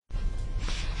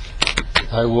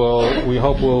We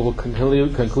hope we'll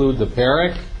conclude the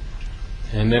parak,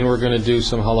 and then we're going to do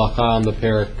some halakha on the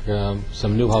parak,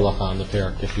 some new halakha on the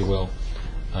parak, if you will,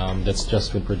 that's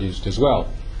just been produced as well.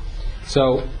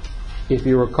 So, if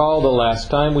you recall the last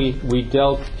time, we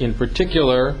dealt in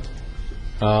particular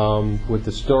with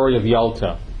the story of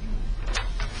Yalta.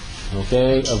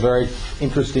 Okay, a very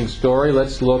interesting story.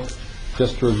 Let's look,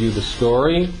 just to review the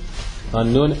story.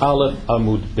 On Nun Aleph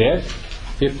Amud Bet,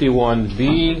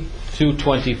 51b,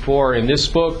 224 in this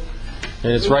book,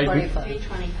 and it's right.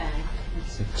 325.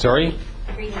 Sorry?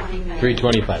 325.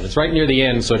 325. It's right near the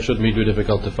end, so it shouldn't be too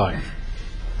difficult to find.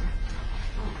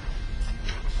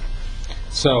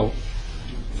 So,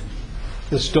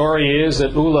 the story is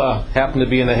that Ula happened to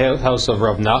be in the house of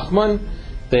Rav Nachman.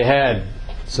 They had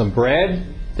some bread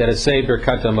that is say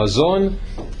Birkat Hamazon,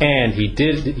 and he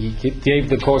gave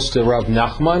the course to Rav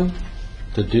Nachman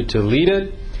to lead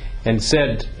it, and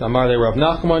said, Amar le Rav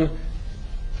Nachman,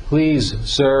 please,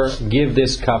 sir, give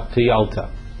this cup to Yalta.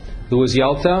 Who is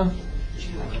Yalta?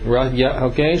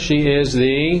 Okay, she is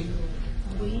the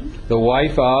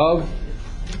wife of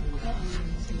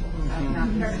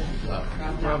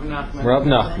Rav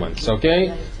Nachman.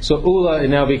 Okay, so Ula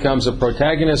now becomes a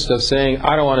protagonist of saying,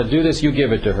 I don't want to do this, you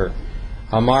give it to her.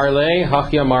 Amar le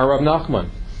Hachi Amar Rav Nachman,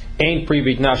 Ein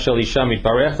privitna shel isha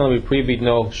mitbarech mi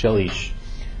privitno shel ish.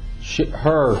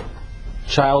 Her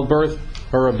childbirth,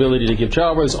 her ability to give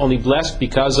childbirth, is only blessed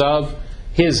because of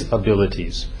his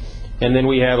abilities. And then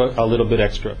we have a little bit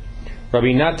extra.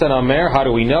 Rabbi Natan Amer, how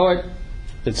do we know it?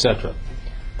 Etc.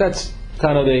 That's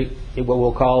kind of what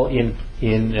we'll call in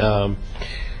Sograyim,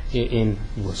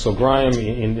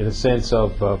 in the sense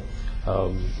of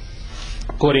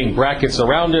putting brackets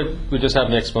around it. We just have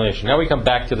an explanation. Now we come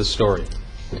back to the story.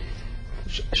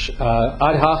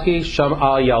 Adhachi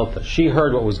Sham'a Yalta. She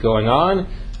heard what was going on.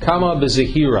 Kama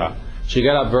bezehira. She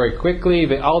got up very quickly.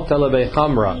 Ve'alta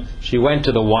lebechamra. She went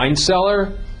to the wine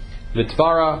cellar.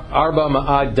 V'tvara arba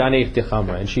ma'ad danef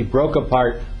techamra. And she broke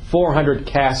apart 400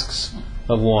 casks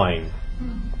of wine.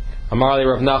 Amar le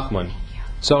Rav Nachman.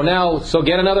 So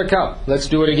get another cup. Let's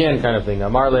do it again, kind of thing.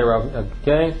 Amar le Rav.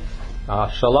 Okay.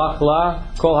 Shalach la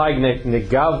kol ha'ig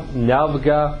negav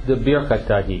navga de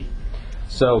birkatahi.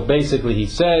 So basically he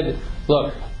said,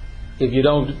 look, if you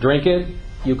don't drink it,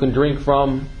 you can drink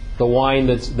from the wine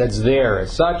that's there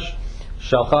as such.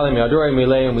 Shalchalim yadurei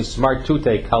milei mi smart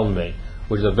tute kalme,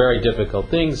 which is a very difficult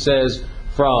thing. Says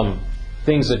from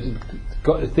things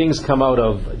come out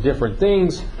of different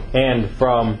things, and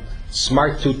from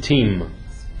smart tutim,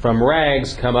 from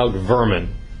rags come out vermin.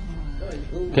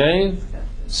 Okay,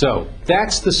 so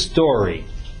that's the story.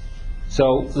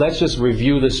 So let's just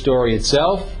review the story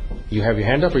itself. You have your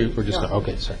hand up, or just no?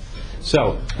 Okay, sorry.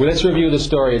 So let's review the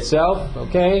story itself.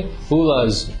 Okay,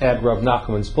 Ula's at Rav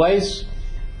Nachman's place.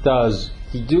 Does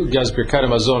Birkat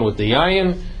Hamazon with the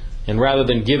yayin, and rather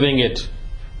than giving it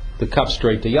the cup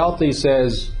straight to Yalta, he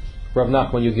says, Rav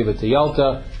Nachman, you give it to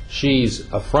Yalta. She's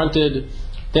affronted.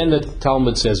 Then the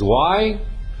Talmud says, why?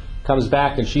 Comes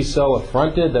back and she's so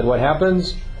affronted that what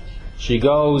happens? She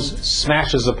goes,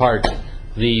 smashes apart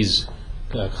these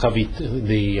the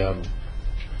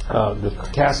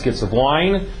caskets of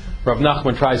wine. Rav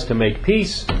Nachman tries to make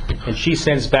peace, and she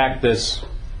sends back this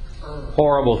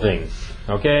horrible thing.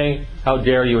 Okay? How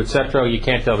dare you, etc. You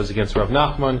can't tell if it's against Rav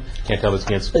Nachman, can't tell if it's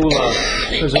against Ula,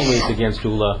 presumably it's against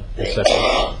Ula,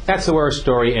 etc. That's where our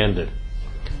story ended.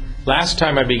 Last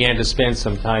time I began to spend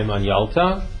some time on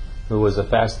Yalta, who was a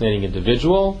fascinating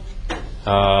individual,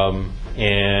 and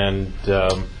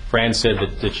Fran said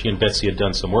that she and Betsy had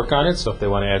done some work on it, so if they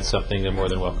want to add something, they're more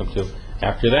than welcome to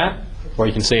after that. Or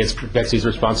you can say it's Betsy's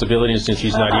responsibility, and since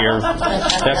she's not here,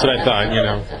 that's what I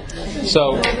thought,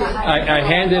 So I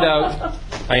handed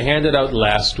out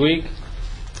last week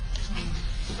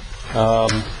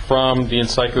from the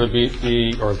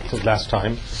Encyclopedia, or last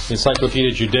time, the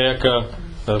Encyclopedia Judaica,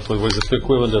 was the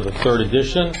equivalent of the third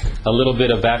edition, a little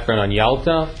bit of background on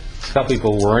Yalta. A couple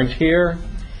people weren't here.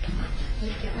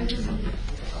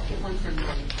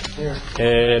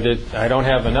 And I don't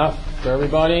have enough for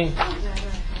everybody.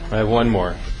 I have one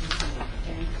more.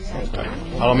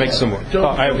 I'll make some more. Oh,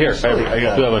 I have here. I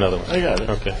got do have another one. I got it.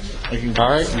 Okay. All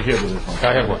right. You have this one.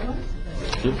 I have one.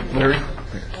 Larry?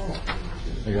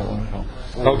 I got one at home.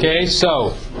 Okay,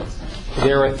 so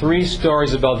there are 3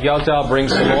 stories about Yalta. I'll bring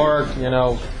some more,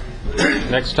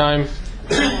 next time.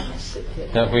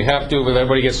 Now, if we have to, if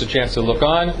everybody gets a chance to look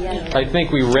on. I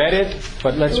think we read it,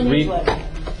 but let's read.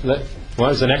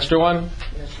 What is an extra one?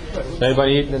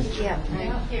 Anybody eating it? Yeah.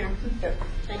 Here.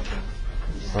 Thank you.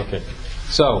 Okay.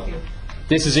 So,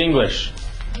 this is English.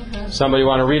 Somebody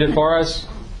want to read it for us?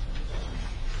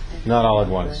 Not all at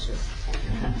once.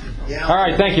 All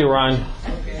right, thank you, Ron.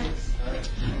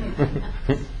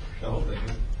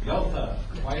 Yalta,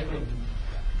 wife of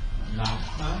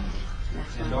Nachman,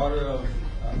 and daughter of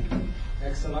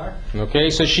Exelar. Okay,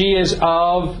 so she is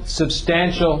of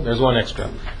substantial, there's one extra,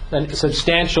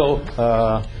 substantial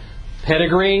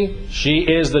pedigree. She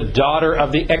is the daughter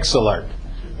of the exilarch.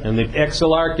 And the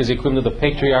exilarch is equivalent to the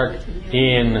patriarch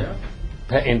in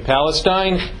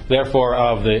Palestine, therefore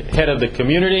of the head of the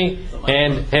community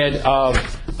and head of,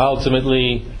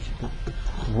 ultimately,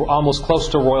 almost close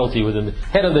to royalty within the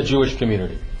head of the Jewish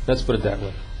community. Let's put it that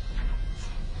way.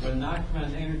 When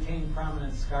Nachman entertained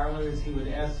prominent scholars, he would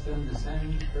ask them to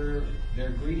send her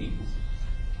their greetings.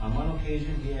 On one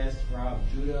occasion, he asked Rav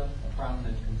Judah, a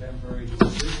prominent contemporary who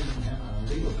was visiting him on a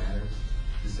legal matter,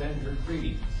 to send her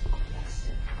greetings.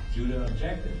 Judah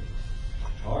objected.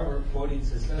 However, quoting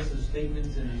successive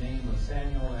statements in the name of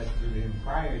Samuel as to the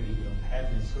impropriety of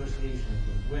having associations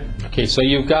with women. Okay, so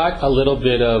you've got a little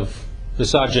bit of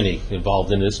misogyny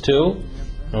involved in this too.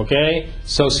 Okay?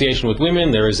 Association with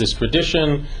women, there is this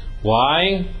tradition.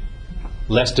 Why?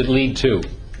 Lest it lead to.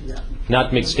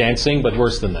 Not mixed dancing, but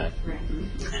worse than that.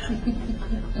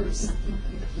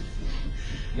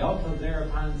 Yalta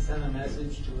thereupon sent a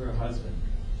message to her husband.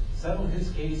 Settle his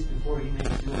case before he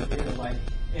makes you appear like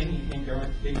any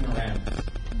ignoramus.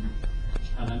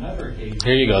 On another occasion...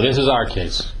 Here you go, this is our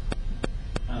case.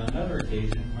 On another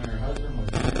occasion, when her husband was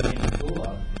entertaining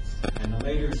Ula, and the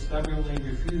later stubbornly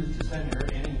refused to send her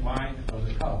any wine of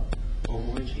the cup,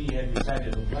 over which he had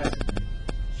recited a blessing,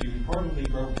 she reportedly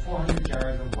broke 400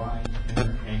 jars of wine in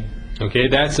her anger. Okay,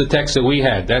 that's the text that we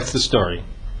had. That's the story.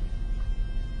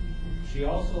 She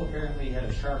also apparently had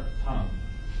a sharp tongue,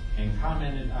 and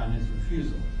commented on his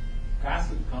refusal.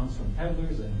 Gossip comes from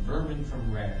peddlers and vermin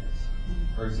from rags.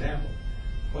 For example,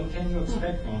 what can you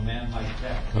expect from a man like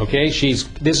that? Okay, this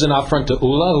is an affront to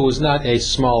Ula, who was not a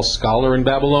small scholar in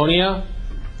Babylonia,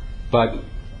 but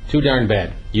too darn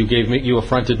bad. You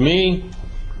affronted me,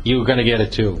 you're going to get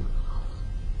it too.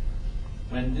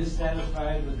 When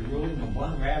dissatisfied with the ruling of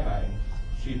one rabbi,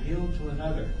 she appealed to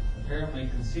another, apparently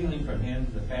concealing from him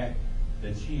the fact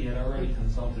that she had already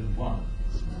consulted one.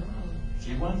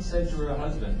 She once said to her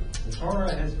husband, "The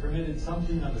Torah has permitted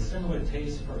something of a similar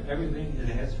taste for everything it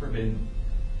has forbidden.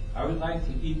 I would like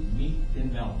to eat meat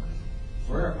in milk."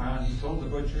 Whereupon he told the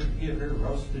butcher to give her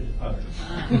roasted udder.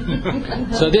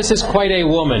 So this is quite a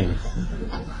woman.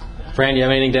 Fran, you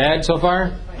have anything to add so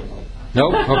far?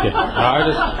 Nope? Okay.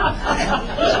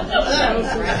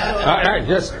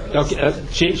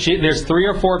 There's 3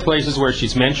 or 4 places where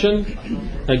she's mentioned.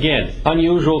 Again,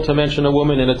 unusual to mention a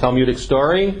woman in a Talmudic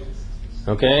story.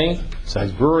 Okay?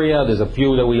 Besides Bruria, there's a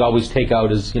few that we always take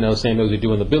out as, same as we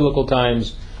do in the biblical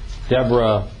times.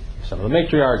 Deborah, some of the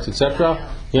matriarchs, etc.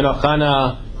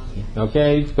 Hannah.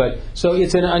 Okay? But so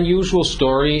it's an unusual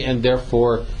story, and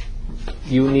therefore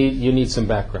you need some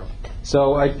background.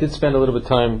 So I did spend a little bit of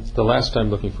time the last time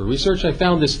looking for research. I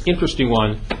found this interesting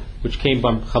one, which came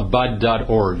from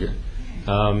Chabad.org,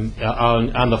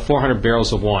 on the 400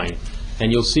 barrels of wine.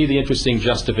 And you'll see the interesting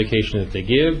justification that they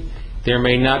give. There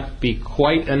may not be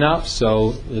quite enough,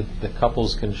 so if the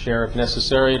couples can share if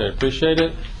necessary. I'd appreciate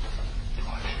it.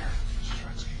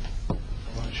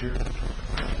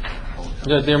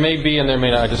 There may be and there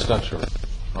may not. I'm just not sure.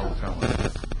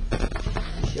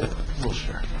 We'll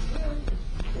share.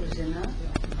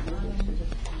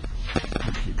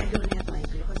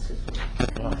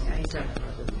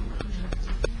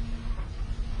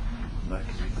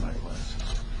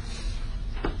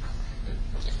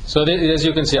 So as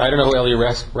you can see, I don't know who Eli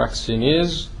Rexton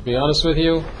is, to be honest with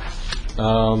you.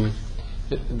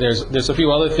 There's a few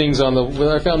other things on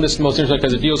the... I found this most interesting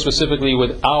because it deals specifically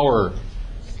with our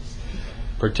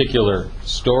particular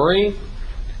story.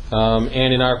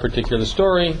 And in our particular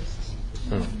story...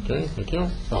 Okay, thank you.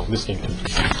 Oh, this came in.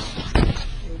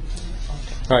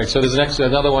 All right, so there's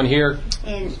another one here.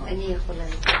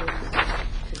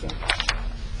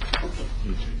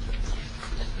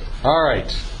 All right.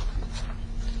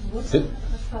 What's her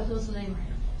father's name?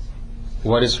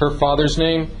 What is her father's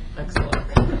name?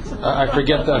 I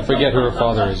forget who her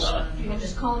father is. You can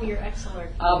just call him your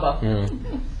excellent. Abba.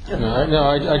 Yeah. No,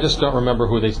 I just don't remember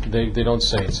who they don't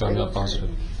say it, so I'm not positive.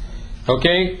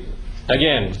 Okay.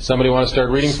 Again, somebody want to start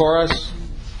reading for us?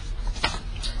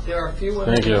 There are a few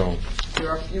women. Thank you. There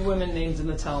are a few women named in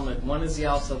the Talmud. One is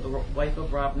Yalta, the wife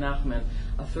of Rav Nachman,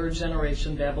 a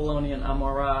third-generation Babylonian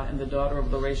Amorah and the daughter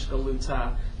of the Reish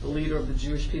Galuta, the leader of the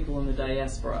Jewish people in the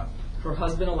diaspora. Her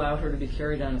husband allowed her to be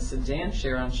carried on a sedan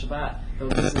chair on Shabbat, though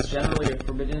this is generally a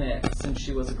forbidden act, since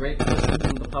she was a great person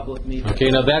from the public meeting. Okay,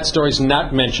 now that story's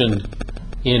not mentioned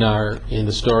in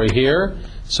the story here.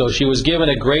 So she was given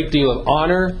a great deal of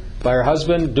honor by her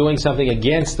husband, doing something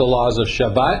against the laws of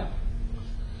Shabbat,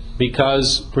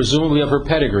 because presumably of her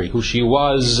pedigree, who she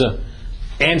was.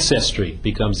 Ancestry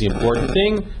becomes the important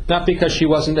thing, not because she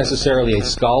wasn't necessarily a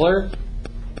scholar,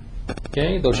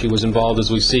 okay, though she was involved, as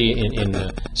we see,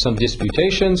 in some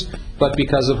disputations, but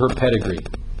because of her pedigree,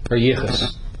 her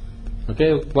yichus.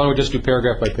 Okay, why don't we just do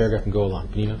paragraph by paragraph and go along?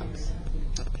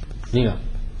 Nina.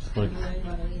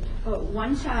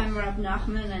 One time, Rab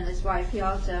Nachman and his wife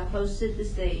Yalta hosted the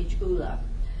sage Ula.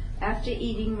 After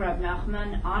eating, Rab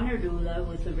Nachman honored Ula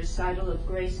with a recital of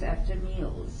grace after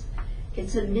meals.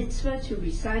 It's a mitzvah to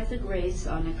recite the grace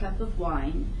on a cup of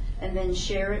wine and then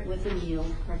share it with the meal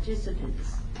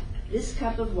participants. This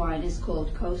cup of wine is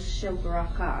called Kos Shel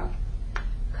Bracha,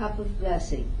 cup of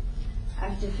blessing.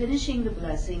 After finishing the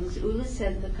blessings, Ula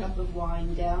sent the cup of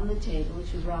wine down the table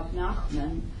to Rab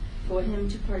Nachman for him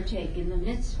to partake in the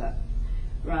mitzvah.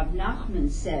 Rab Nachman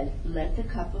said, "Let the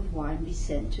cup of wine be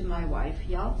sent to my wife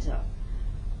Yalta."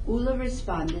 Ula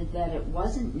responded that it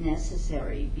wasn't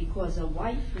necessary because a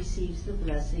wife receives the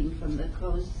blessing from the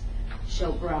Kos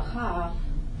Shel Bracha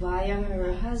via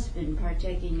her husband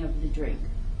partaking of the drink.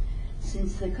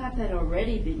 Since the cup had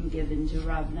already been given to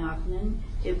Rab Nachman,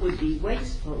 it would be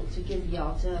wasteful to give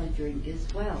Yalta a drink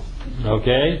as well.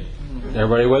 Okay,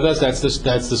 everybody with us? That's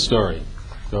the story.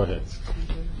 Go ahead.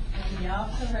 When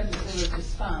Yalta heard Ula's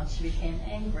response, she became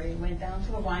angry and went down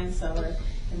to a wine cellar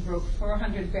and broke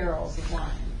 400 barrels of wine.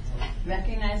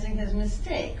 Recognizing his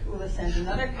mistake, Ula sent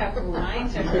another cup of wine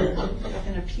to her with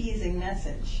an appeasing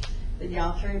message. But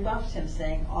Yalta rebuffed him,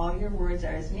 saying, "All your words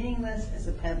are as meaningless as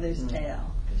a peddler's tale."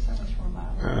 There's so much more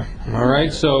modest. All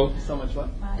right, so much what?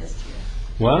 Modest here.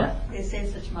 what? They say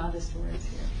such modest words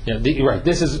here. Yeah, right.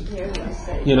 This is,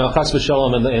 Chas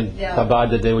v'shalom and Chabad,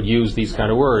 that they would use these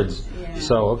kind of words. Yeah.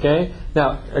 So, okay.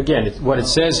 Now, again, what it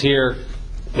says here,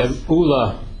 that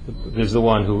Ula is the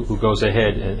one who goes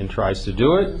ahead and tries to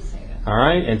do it. All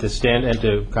right, and to stand and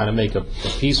to kind of make a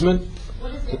appeasement.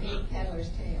 What does it mean, peddler's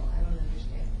tale? I don't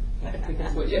understand. I think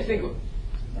that's what you think.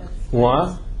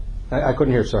 What? I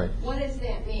couldn't hear. Sorry. What does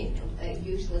that mean?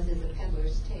 Useless is a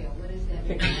peddler's tale. What does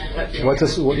that mean? What's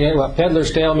this? Well,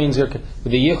 peddler's tale means the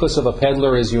yichus of a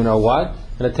peddler is you know what,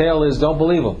 and a tale is don't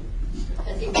believe him.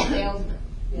 Does he mean salesman?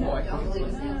 Don't believe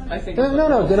a salesman. I think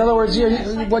No. In other words,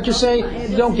 what you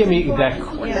say, don't give me that.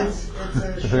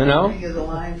 You know? The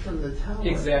line from the Talmud.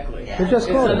 exactly. You're just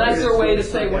It's a quoting. nicer way to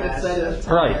say what it said.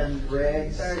 Right. And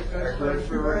rags are good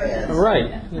for rags.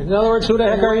 Right. In other words, who the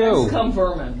heck are you? Come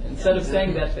vermin. Instead of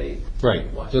saying that they. Right.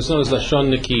 This one is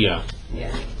Lashon Nikiya.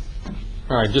 Yeah.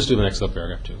 All right, just do the next little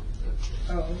paragraph too.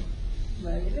 Oh,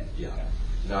 right. Yeah.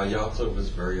 Now Yalta was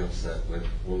very upset with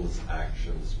Ula's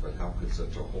actions, but how could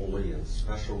such a holy and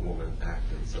special woman act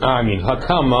in such I mean,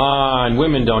 come on.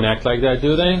 Women don't act like that,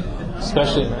 do they?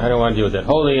 Especially, I don't want to deal with that.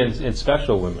 Holy and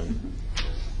special women.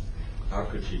 How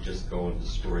could she just go and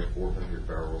destroy 400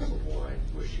 barrels of wine?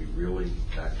 Was she really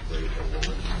that great a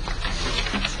woman?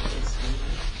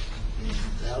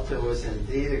 Yalta was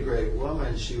indeed a great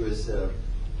woman. She was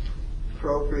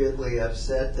appropriately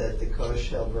upset that the Kos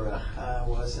Shel Bracha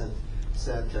wasn't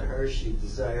sent to her. She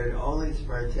desired only to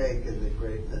partake in the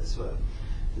great mitzvah.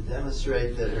 To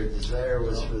demonstrate that her desire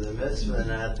was for the mitzvah,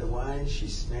 not the wine, she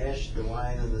smashed the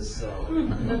wine in the cellar.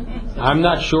 I'm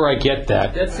not sure I get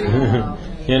that. That's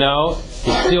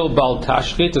It's still Bal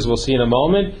Tashkit, as we'll see in a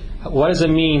moment. What does it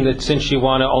mean that since she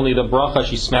wanted only the bracha,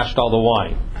 she smashed all the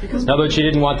wine? In other words, she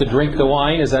didn't want to drink the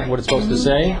wine? Is that what it's supposed to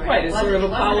say? Right, it's sort of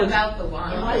apology. about the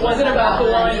wine. It wasn't about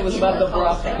the wine, it was about the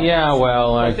bracha. Yeah,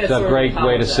 well, Like it's that a sort of great way to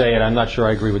apologize. say it. I'm not sure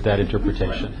I agree with that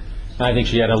interpretation. I think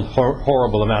she had a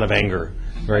horrible amount of anger,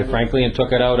 very frankly, and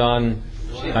took it out on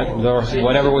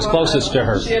whatever was closest to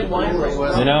her. She had wine break.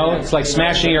 It's like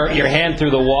smashing your hand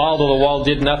through the wall, though the wall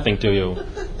did nothing to you.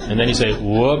 And then you say,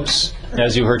 whoops,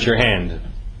 as you hurt your hand.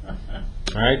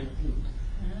 All right?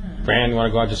 Fran, you want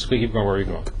to go out? Just keep going. Where are you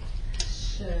going?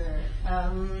 Sure.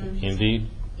 Indeed.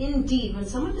 Indeed, when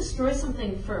someone destroys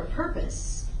something for a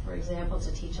purpose, for example,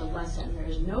 to teach a lesson, there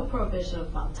is no prohibition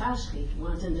of bal tashkit,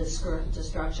 wanton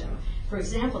destruction. For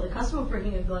example, the custom of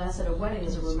breaking a glass at a wedding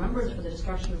as a remembrance for the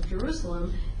destruction of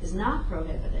Jerusalem is not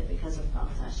prohibited because of bal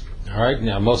tashkit. All right.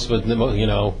 Now, most of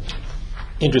it,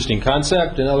 interesting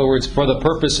concept. In other words, for the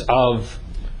purpose of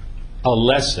a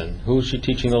lesson. Who is she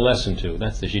teaching the lesson to?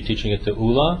 Is she teaching it to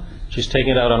Ula? She's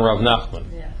taking it out on Rav Nachman.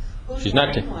 She's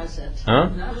not. Huh?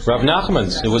 Rav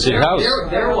Nachman's. It was his house.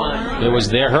 Their wine. It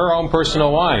was her own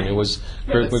personal wine. It was.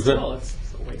 Yeah, but still, it's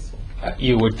so wasteful.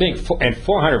 You would think, and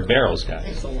 400 barrels,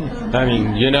 guys. I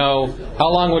mean, how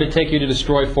long would it take you to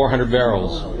destroy 400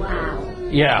 barrels? Wow.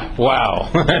 Yeah, wow.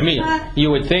 I mean,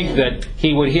 you would think that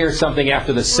he would hear something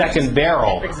after the second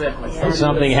barrel. Exactly.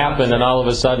 Something happened, and all of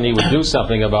a sudden he would do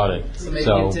something about it.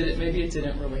 So maybe it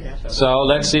didn't really happen. So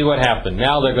let's see what happened.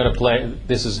 Now they're going to play.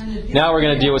 Now we're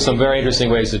going to deal with some very interesting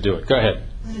ways to do it. Go ahead.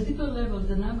 On a deeper level,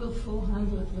 the number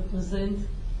 400 represents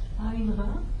Ayin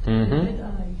Ra, Mhm. red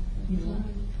eye,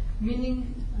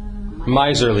 meaning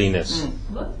Miserliness.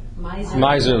 what?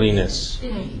 Miserliness.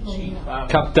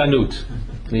 Kaptanut.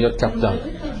 Liot The kaptan.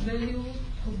 numerical value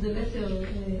of the letter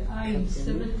Ayin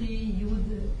 70,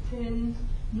 Yud 10,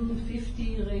 Nun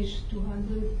 50, Resh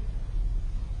 200,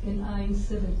 and Ayin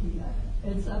 70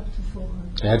 adds up to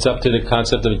 400. Adds up to the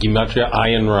concept of Gematria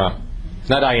Ayin Ra.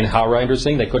 Not Ayin Hara,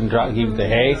 interesting. They couldn't keep the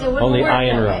hay. So it wouldn't Only work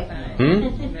Ayin that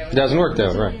Ra. It doesn't work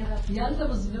that way, right? Yalta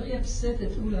was very upset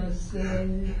at Ula's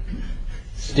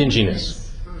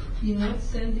Stinginess. in not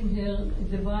sending her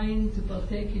the wine to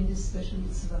partake in this special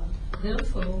mitzvah.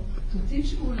 Therefore, to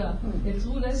teach Ula a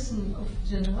true lesson of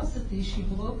generosity, she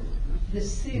broke the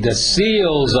seal. The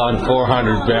seals on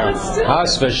 400 barrels.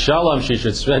 Has v'shalom, she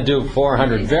should do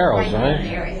 400 barrels, right?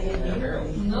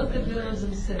 Not the barrels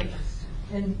themselves,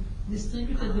 and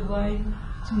distributed the wine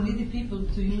to needy people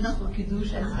to use for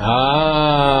Kiddush.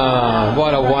 Ah,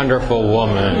 what a wonderful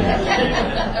woman.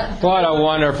 What a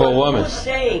wonderful woman.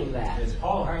 Saying that.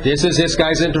 This is this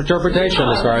guy's interpretation,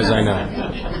 as far as I know.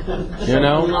 You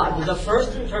know? The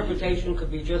first interpretation could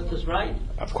be just as right.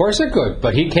 Of course it could,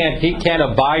 but he can't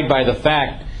abide by the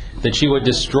fact that she would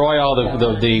destroy all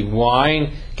the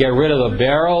wine, get rid of the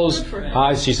barrels.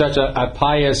 She's such a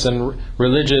pious and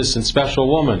religious and special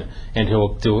woman, and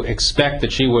to expect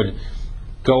that she would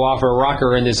go off her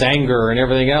rocker in this anger and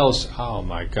everything else, oh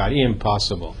my God,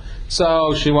 impossible.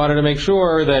 So she wanted to make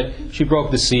sure that she broke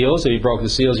the seals. If you broke the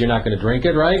seals, you're not going to drink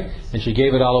it, right? And she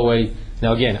gave it all away.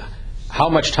 Now again, how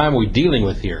much time are we dealing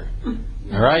with here?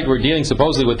 All right, we're dealing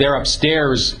supposedly with their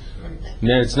upstairs.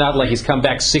 It's not like he's come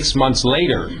back 6 months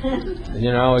later.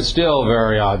 You know, it's still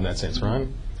very odd in that sense, right?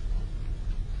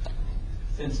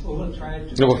 Since Ula tried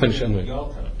to No, we'll finish protect anyway.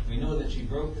 Yalta, we know that she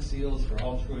broke the seals for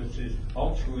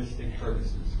altruistic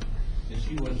purposes. If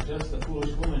she was just a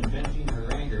foolish woman venting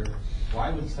her anger, why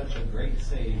would such a great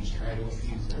sage try to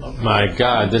appease her? My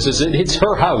God, it's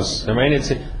her house. I mean,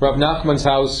 it's Rav Nachman's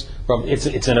house.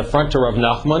 It's an affront to Rav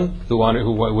Nachman, who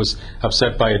was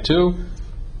upset by it too.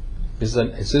 This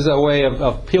is a way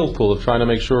of pilpul, of trying to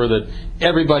make sure that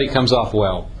everybody comes off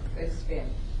well. Good spin.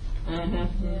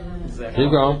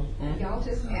 Keep going.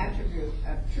 Yalta's attribute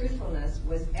of truthfulness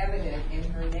was evident in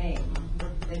her name.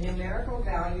 The numerical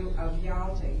value of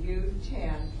Yalta, Yud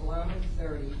 10, Lom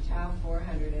 30, Tav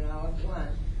 400, and Aleph 1,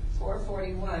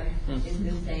 441, is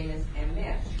the same as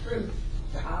Emet, truth.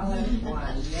 Aleph 1,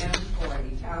 Mem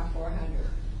 40, Tav 400.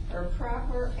 Her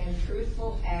proper and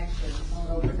truthful actions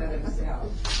spoke for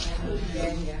themselves. And who's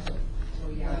Ben Yehuda?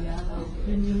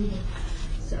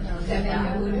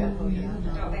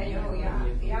 No, Ben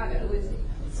Yehuda, who is he?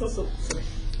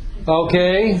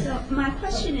 Okay. So my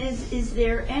question is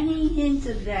there any hint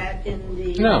of that in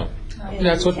the... No. in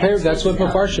That's the what text itself?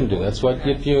 Mefarshim do. That's what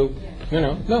if you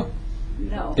know, no.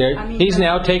 No. He's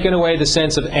now taken away the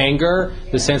sense of anger,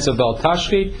 the sense of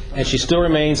Baltashvit, and she still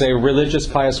remains a religious,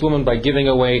 pious woman by giving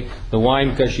away the wine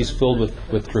because she's filled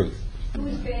with truth. Who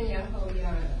is Ben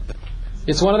Yehuda?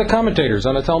 It's one of the commentators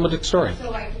on a Talmudic story.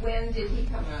 So like when did he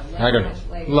come out? I don't Much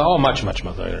know. later? Oh, much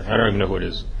later. I don't even know who it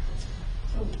is.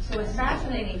 So what's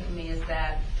fascinating to me is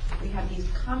that we have these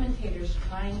commentators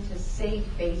trying to save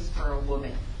face for a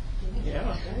woman.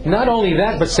 Not only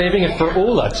that, but saving it for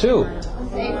Ula, too.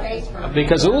 Same face for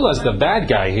Because Ula's the bad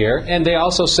guy here, and they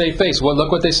also save face. Well,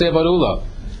 look what they say about Ula.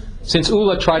 Since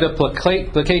Ula tried to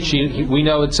placate we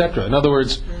know, etc. In other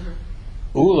words,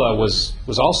 Ula was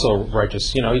also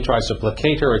righteous. You know, he tries to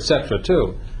placate her, etc.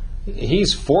 too.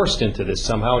 He's forced into this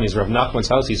somehow, and he's Rav Nachman's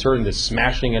house. He's heard this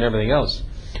smashing and everything else.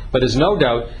 But there's no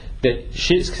doubt that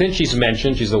since she's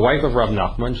mentioned, she's the wife of Rav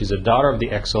Nachman, she's a daughter of the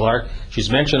Exilarch, she's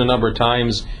mentioned a number of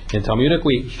times in Talmudic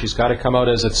week, she's got to come out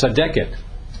as a tzaddiket.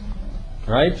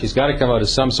 Right? She's got to come out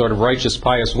as some sort of righteous,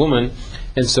 pious woman,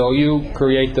 and so you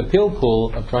create the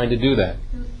pilpul of trying to do that.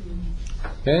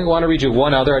 Okay, I want to read you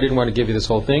one other. I didn't want to give you this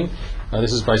whole thing.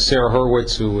 This is by Sarah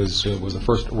Hurwitz, who was the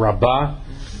first rabbah,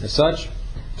 as such.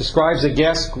 Describes a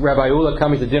guest, Rabbi Ula,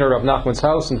 coming to dinner at Rav Nachman's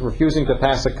house and refusing to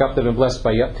pass a cup that had been blessed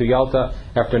to Yalta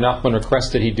after Nachman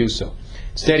requested he do so.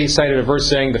 Instead, he cited a verse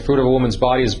saying, "The fruit of a woman's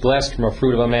body is blessed from a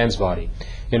fruit of a man's body."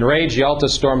 Enraged, Yalta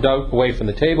stormed out away from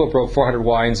the table, broke 400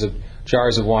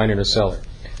 jars of wine in her cellar.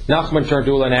 Nachman turned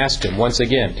to Ula and asked him, once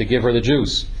again, to give her the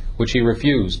juice, which he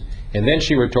refused. And then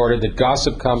she retorted that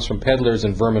gossip comes from peddlers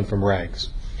and vermin from rags.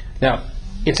 Now,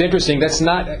 It's interesting. That's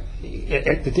not.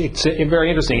 It's very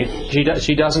interesting.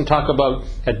 She doesn't talk about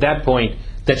at that point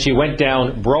that she went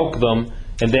down, broke them,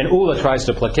 and then Ula tries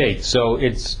to placate. So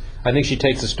it's. I think she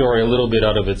takes the story a little bit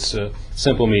out of its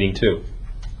simple meaning too.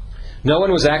 No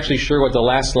one was actually sure what the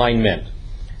last line meant.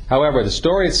 However, the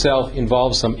story itself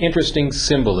involves some interesting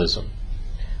symbolism.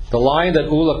 The line that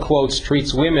Ula quotes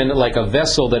treats women like a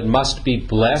vessel that must be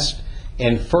blessed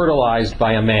and fertilized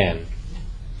by a man.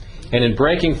 And in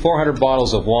breaking 400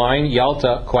 bottles of wine,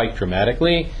 Yalta, quite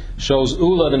dramatically, shows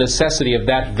Ula the necessity of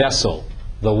that vessel,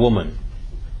 the woman.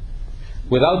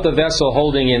 Without the vessel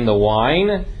holding in the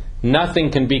wine, nothing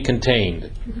can be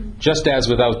contained. Just as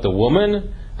without the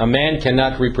woman, a man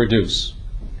cannot reproduce.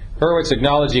 Hurwitz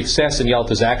acknowledged the excess in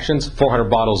Yalta's actions. 400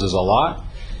 bottles is a lot,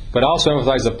 but also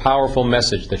emphasized the powerful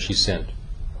message that she sent.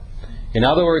 In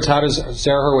other words, how does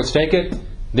Sarah Hurwitz take it?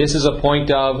 This is a point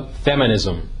of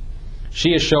feminism.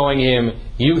 She is showing him,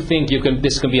 you think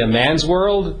this can be a man's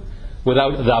world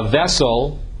without the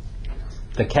vessel,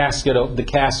 the cask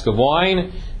of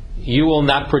wine. You will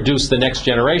not produce the next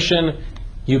generation.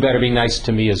 You better be nice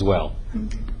to me as well.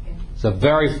 It's a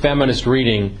very feminist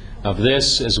reading of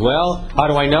this as well. How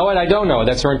do I know it? I don't know.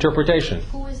 That's her interpretation.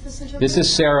 Who is this interpretation? This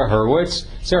is Sarah Hurwitz.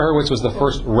 Sarah Hurwitz was the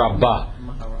first Rabbah,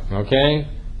 okay,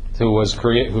 who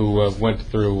went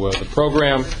through the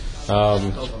program,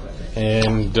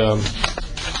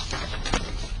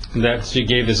 that she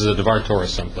gave this as a Devar Torah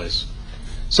someplace.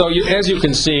 So as you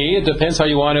can see, it depends how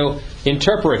you want to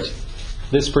interpret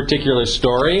this particular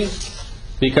story,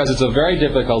 because it's a very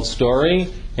difficult story,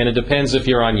 and it depends if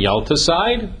you're on Yalta's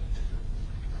side,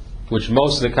 which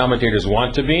most of the commentators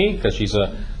want to be, because she's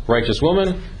a righteous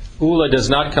woman. Ula does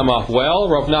not come off well.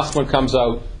 Rav Nachman comes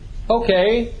out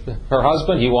okay. Her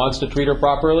husband, he wants to treat her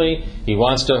properly. He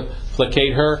wants to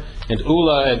placate her. And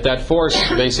Ula, at that force,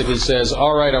 basically says,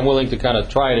 all right, I'm willing to kind of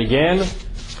try it again.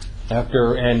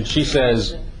 And she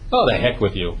says, oh, the heck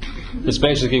with you. It's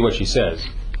basically what she says.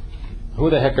 Who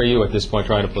the heck are you at this point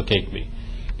trying to placate me?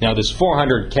 Now, this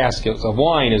 400 caskets of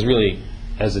wine is really,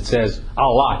 as it says, a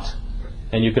lot.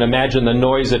 And you can imagine the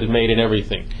noise that it made and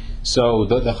everything. So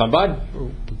the Chabad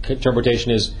interpretation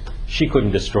is, she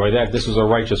couldn't destroy that. This was a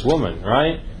righteous woman,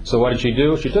 right? So what did she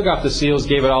do? She took off the seals,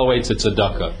 gave it all the way to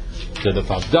tzedakah, to the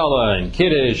Favdalah and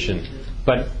Kiddush,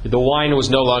 but the wine was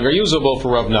no longer usable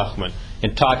for Rav Nachman,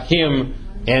 and taught him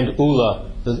and Ula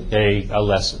a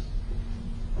lesson.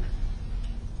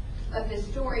 But the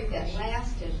story that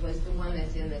lasted was the one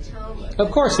that's in the Talmud. Of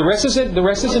course, the rest is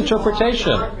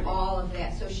interpretation. All of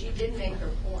that, so she did make her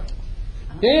point.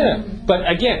 Yeah, but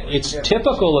again, it's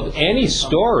typical of any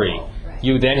story.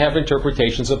 You then have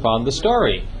interpretations upon the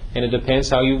story, and it depends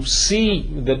how you see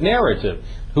the narrative,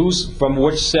 from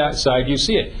which side you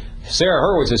see it. Sarah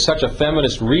Hurwitz is such a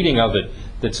feminist reading of it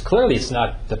that's clearly it's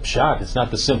not the pshat, it's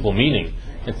not the simple meaning.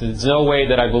 There's no way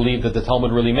that I believe that the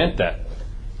Talmud really meant that.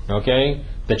 Okay,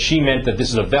 that she meant that this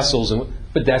is a vessels,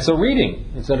 but that's a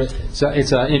reading. It's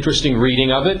an interesting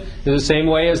reading of it. In the same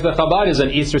way as the Chabad is an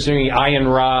interesting Ayin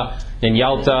Ra and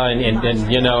Yalta and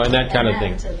that kind of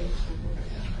thing.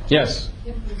 Yes.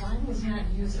 If the wine was not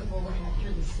usable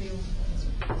after the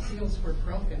seals were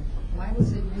broken, why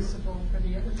was it usable for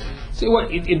the other time? See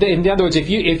what? In other words, if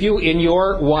you in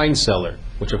your wine cellar,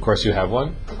 which of course you have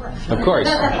one, of course,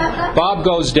 Bob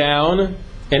goes down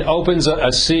and opens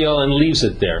a seal and leaves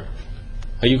it there.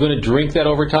 Are you going to drink that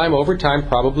over time? Over time,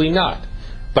 probably not.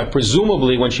 But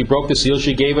presumably, when she broke the seal,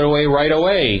 she gave it away right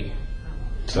away.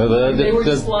 So they were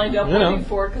just lined up waiting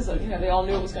for it because they all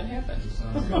knew it was going to happen.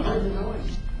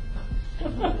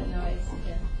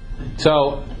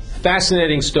 So,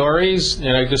 fascinating stories,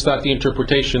 and I just thought the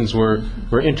interpretations were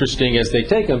interesting as they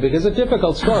take them, because it's a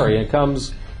difficult story. It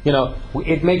comes,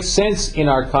 it makes sense in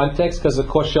our context because of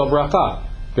Koshel Bracha,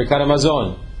 Birkat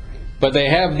Hamazon. But they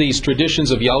have these traditions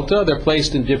of Yalta, they're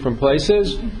placed in different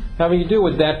places, having to do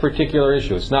with that particular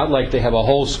issue. It's not like they have a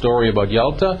whole story about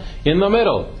Yalta in the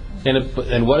middle.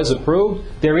 And what is approved?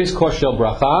 There is Koshel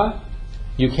Bracha.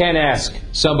 You can't ask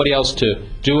somebody else to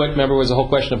do it. Remember, it was the whole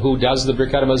question of who does the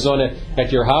Birkat Hamazon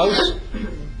at your house.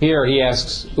 Here he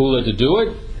asks Ula to do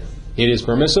it. It is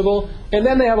permissible. And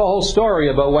then they have a whole story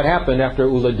about what happened after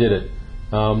Ula did it,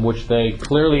 which they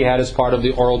clearly had as part of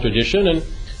the oral tradition. And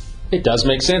it does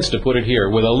make sense to put it here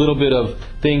with a little bit of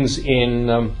things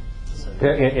in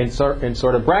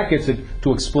sort of brackets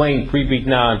to explain pre-beat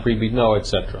na and pre-beat no,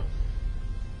 etc.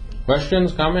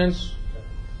 Questions, comments?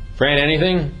 Fran,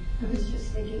 anything? I was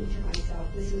just thinking to myself,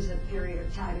 this was a period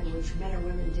of time in which men and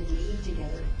women didn't eat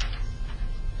together.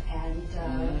 And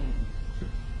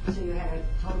so you had a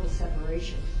total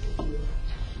separation. And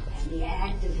the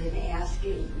act of him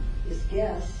asking his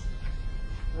guests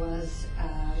was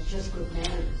just good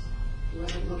manners. He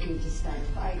wasn't looking to start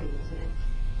a fight with him.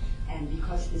 And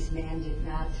because this man did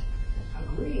not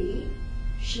agree,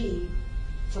 she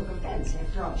took offense.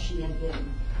 After all, she had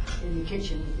been in the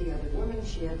kitchen with the other woman.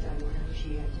 She had done whatever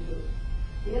she had to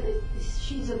do.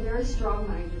 She's a very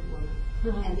strong-minded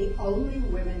woman. And the only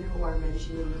women who are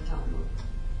mentioned in the Talmud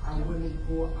are women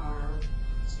who are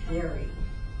very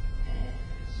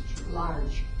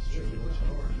large, if you will.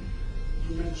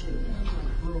 You mentioned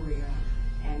Ruria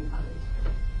and others.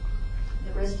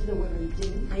 The rest of the women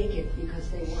didn't make it because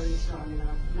they weren't strong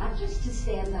enough, not just to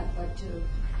stand up, but to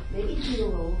maybe be a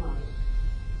role model.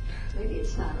 Maybe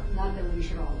it's not that we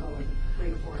should all go and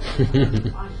bring forth.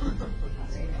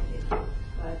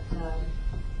 But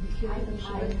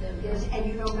yes, and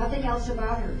you know nothing else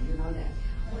about her. You know that.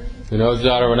 You know the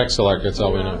daughter of an Exelarch, that's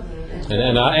all we know.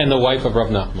 And the wife of Rav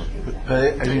Nachman.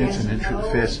 I think it's an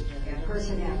interesting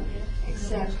Personality,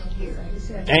 except here.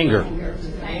 Anger.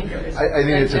 I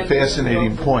think it's a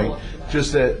fascinating point.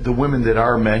 Just that the women that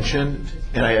are mentioned,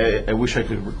 and I wish I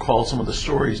could recall some of the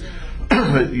stories,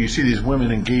 but you see these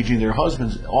women engaging their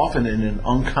husbands often in an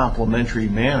uncomplimentary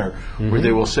manner, where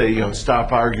they will say,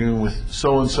 stop arguing with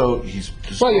so-and-so.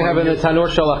 Well, you have in the Tanur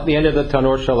Shalach, the end of the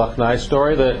Tanur Shalachnai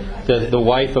story, the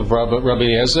wife of Rabbi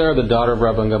Eliezer, the daughter of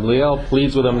Rabbi Gamliel,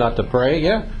 pleads with him not to pray,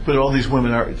 yeah? But all these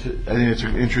women are, I think it's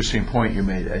an interesting point you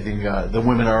made. I think the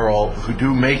women are all, who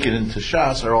do make it into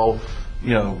Shas, are all,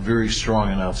 very strong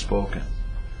and outspoken.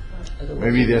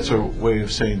 Maybe that's a way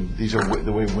of saying these are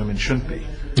the way women shouldn't be.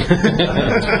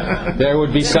 There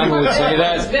would be some who would say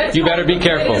that. You better be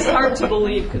careful. It's hard to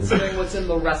believe considering what's in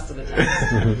the rest of the text.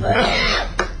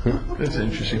 That's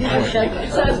an interesting point.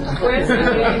 It says,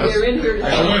 they're in here to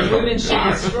say women should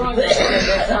be strong.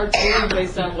 That's hard to believe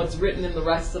based on what's written in the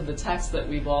rest of the text that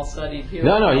we've all studied here.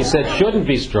 No, he said shouldn't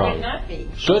be strong. Might not be.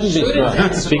 Shouldn't be strong.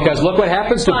 Because look what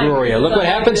happens to Bruria. Look what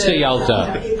happens to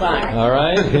Yalta. All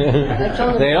right?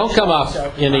 They don't come off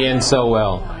in the end so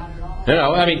well.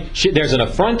 There's an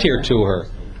affront here to her,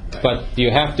 but you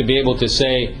have to be able to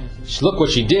say, look what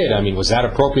she did. Was that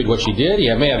appropriate what she did?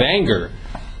 You may have anger,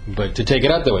 but to take it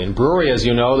out that way. In Brewery, as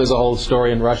you know, there's a whole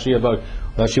story in Rashi about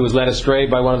she was led astray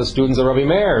by one of the students of Rabbi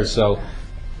Meir. So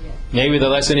maybe the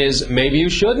lesson is, maybe you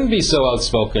shouldn't be so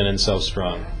outspoken and so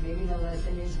strong. Maybe the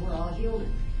lesson is we're all human.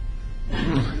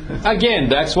 Again,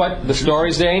 that's what the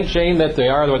story's saying, that they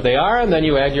are what they are, and then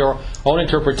you add your own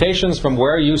interpretations from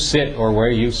where you sit or where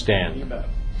you stand.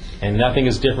 And nothing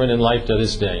is different in life to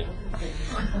this day.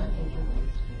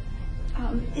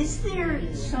 Is there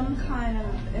some kind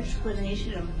of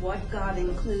explanation of what got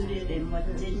included and what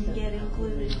didn't get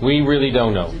included? We really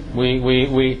don't know.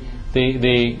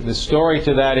 The story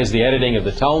to that is the editing of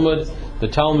the Talmud. The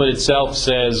Talmud itself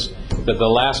says that the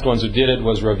last ones who did it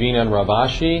was Ravina and Rav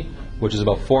Ashi, which is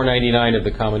about 499 of the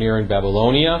Common Era in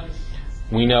Babylonia.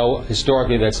 We know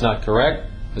historically that's not correct.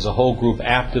 There's a whole group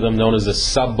after them known as the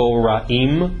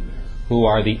Saboraim, who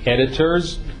are the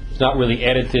editors. It's not really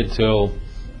edited till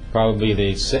probably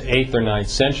the 8th or 9th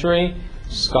century.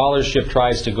 Scholarship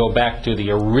tries to go back to the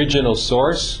original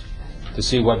source to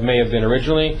see what may have been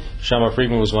originally. Shama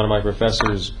Friedman was one of my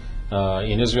professors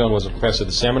in Israel and was a professor at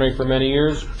the seminary for many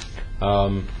years.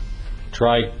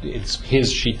 It's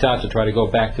his shita to try to go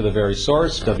back to the very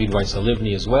source. David Weiss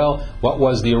Halivni as well. What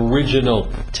was the original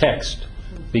text?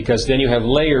 Because then you have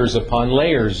layers upon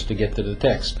layers to get to the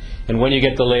text. And when you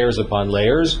get the layers upon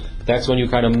layers, that's when you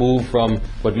kind of move from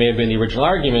what may have been the original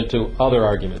argument to other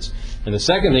arguments. And the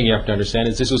second thing you have to understand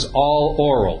is this was all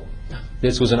oral.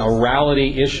 This was an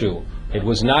orality issue. It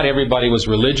was not everybody was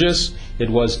religious. It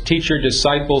was teacher,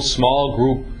 disciple, small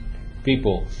group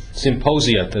people,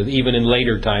 symposia, even in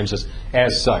later times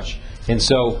as such. And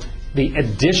so the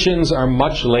additions are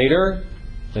much later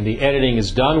when the editing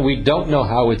is done. We don't know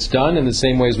how it's done in the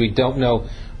same way as we don't know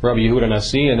Rabbi Yehuda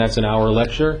Nasi, and that's an hour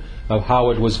lecture, of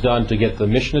how it was done to get the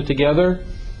Mishnah together.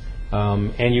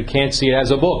 And you can't see it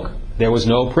as a book. There was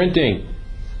no printing.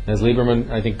 As Lieberman,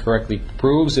 I think, correctly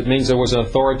proves, it means there was an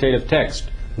authoritative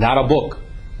text, not a book.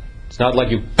 It's not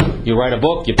like you write a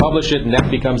book, you publish it, and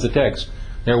that becomes the text.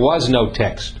 There was no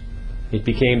text. It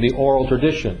became the oral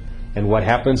tradition. And what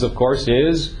happens, of course,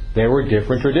 is there were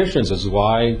different traditions. This is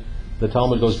why the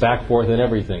Talmud goes back forth and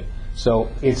everything.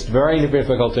 So it's very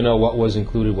difficult to know what was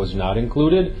included, was not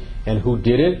included, and who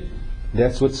did it.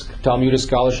 That's what Talmudic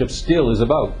scholarship still is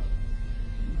about.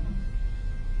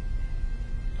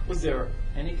 Was there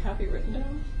any copy written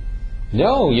down?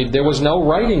 No, there was no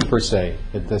writing per se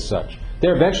as such.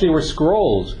 There eventually were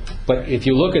scrolls, but if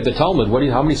you look at the Talmud,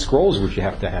 how many scrolls would you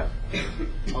have to have?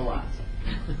 A lot.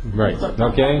 Right.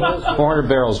 Okay. 400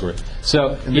 barrels worth.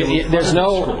 So there's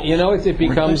no, it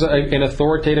becomes an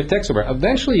authoritative text.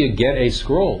 Eventually, you get a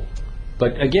scroll,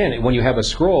 but again, when you have a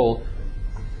scroll,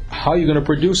 how are you going to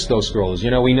produce those scrolls?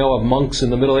 We know of monks in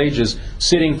the Middle Ages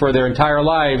sitting for their entire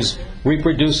lives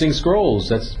reproducing scrolls.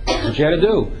 That's what you had to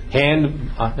do.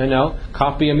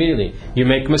 Copy immediately. You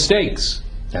make mistakes.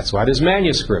 That's why there's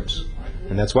manuscripts,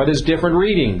 and that's why there's different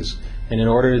readings. And in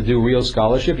order to do real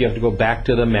scholarship, you have to go back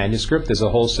to the manuscript. There's a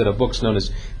whole set of books known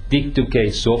as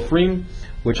Dikduke Sofrim,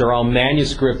 which are all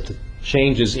manuscript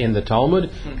changes in the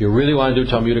Talmud. If you really want to do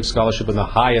Talmudic scholarship on the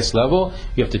highest level,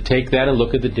 you have to take that and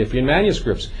look at the different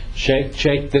manuscripts. Check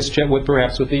with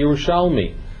perhaps with the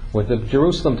Yerushalmi, with the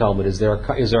Jerusalem Talmud. Is there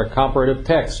a comparative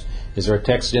text? Is there a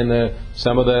text in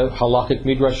some of the halakhic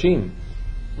midrashim?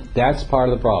 That's part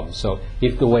of the problem. So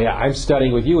if the way I'm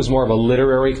studying with you is more of a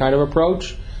literary kind of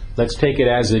approach, let's take it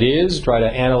as it is, try to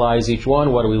analyze each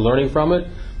one, what are we learning from it?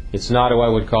 It's not what I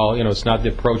would call, it's not the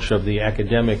approach of the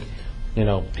academic,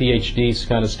 PhD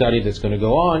kind of study that's going to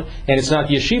go on, and it's not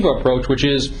the yeshiva approach, which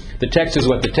is the text is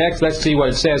what the text, let's see what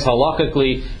it says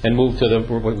halakhically, and move to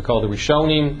what we call the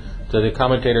Rishonim, to the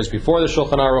commentators before the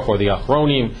Shulchan Aruch, or the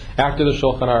Achronim after the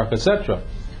Shulchan Aruch, etc.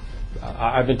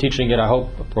 I've been teaching it, I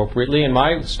hope, appropriately in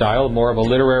my style, more of a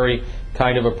literary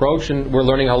kind of approach, and we're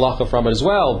learning halacha from it as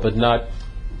well, but not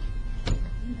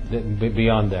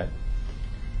beyond that.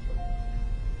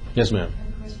 Yes, ma'am. I have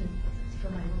a question for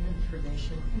my own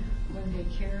information. When they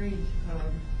carried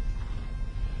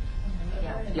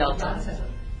Yalta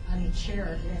on a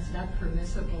chair, it's not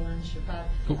permissible on Shabbat.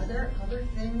 Are there other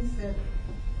things that,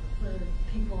 for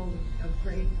people of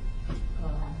great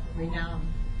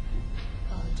renown,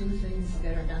 do things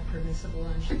that are not permissible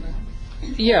on Shabbat?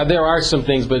 Yeah, there are some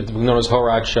things, but known as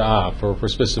Horat Sha'ah for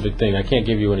specific thing. I can't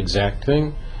give you an exact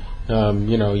thing.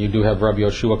 You do have Rabbi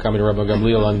Yoshua coming to Rabbi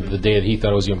Gamliel on the day that he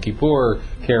thought it was Yom Kippur,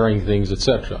 carrying things,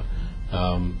 etc.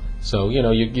 So we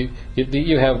have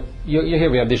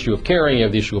the issue of carrying, you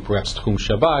have the issue of perhaps Tchum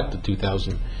Shabbat, the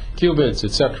 2,000 cubits,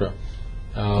 etc.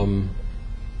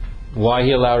 Why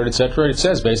he allowed it, etc. It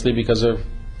says basically because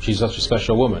she's such a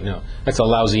special woman. Now that's a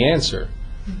lousy answer.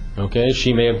 Okay,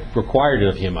 she may have required it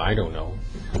of him. I don't know.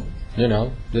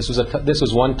 This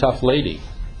was one tough lady.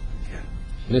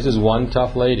 This is one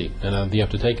tough lady, and you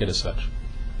have to take it as such.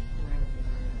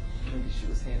 Maybe she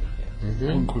was handicapped.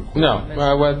 Mm-hmm. No,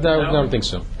 I don't think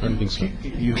so. I'm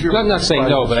not saying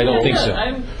no, but I don't think so.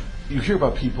 You hear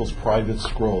about people's private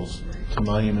scrolls,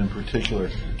 Tamaim in particular.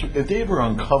 Have they ever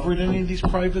uncovered any of these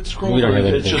private scrolls? We don't have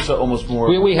anything. It's just almost more...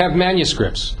 We have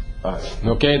manuscripts.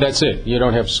 Okay, that's it. You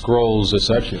don't have scrolls as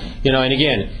such. And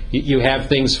again, you have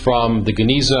things from the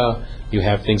Geniza, you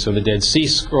have things from the Dead Sea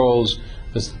Scrolls,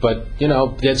 but,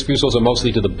 Dead Sea Scrolls are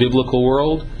mostly to the biblical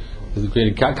world.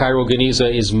 The Cairo Geniza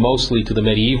is mostly to the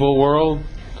medieval world.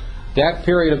 That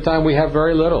period of time we have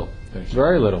very little.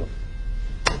 Very little.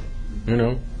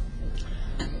 There's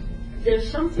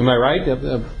something... Am I right? Yes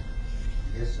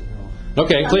and no.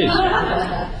 Okay, please. In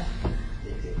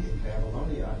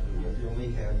Babylonia, you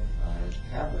only have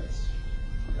tablets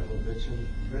that were written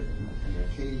in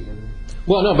Akkadian.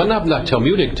 Well, no, but not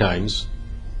Talmudic times.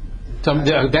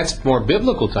 That's more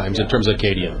biblical times in terms of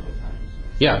Akkadian.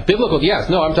 Yeah, biblical, yes.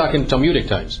 No, I'm talking Talmudic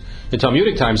times. In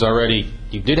Talmudic times already,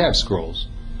 you did have scrolls.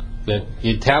 The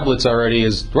tablets already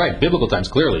is, right, biblical times,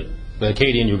 clearly. The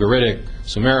Akkadian, Ugaritic,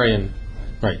 Sumerian,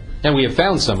 right. And we have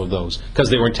found some of those,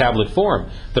 because they were in tablet form.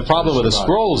 The problem with the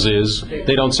scrolls is,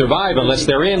 they don't survive unless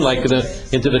they're in, like,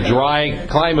 into the dry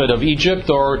climate of Egypt,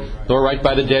 or right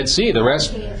by the Dead Sea. The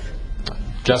rest,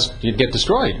 you'd get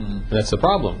destroyed. That's the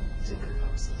problem.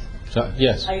 So,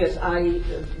 yes. I guess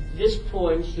this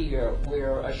point here,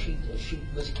 where she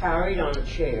was carried on a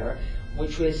chair,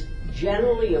 which was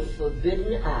generally a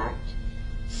forbidden act,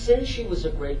 since she was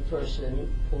a great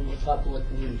person whom the public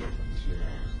needed.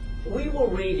 We were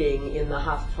reading in the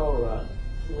Haftorah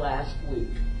last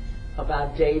week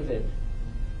about David,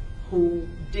 who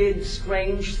did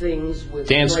strange things with...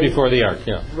 Dance before the ark,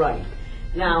 yeah. Right.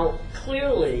 Now,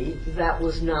 clearly, that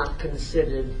was not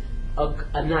considered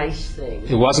a nice thing.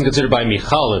 It wasn't considered by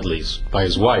Michal, at least, by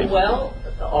his wife. Well,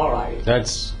 all right.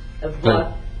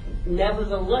 But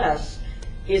nevertheless,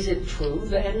 is it true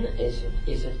then, is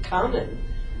it common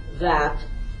that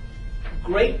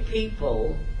great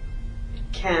people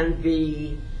can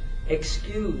be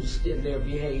excused in their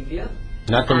behavior?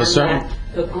 Not from the sermon.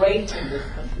 The great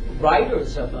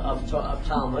writers of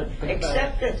Talmud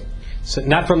accept it. So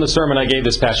not from the sermon I gave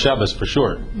this past Shabbos, for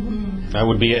sure. That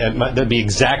would be that'd be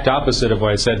exact opposite of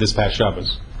what I said this past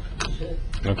Shabbos.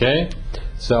 Okay,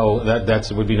 so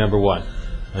that would be number one.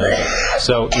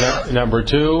 So number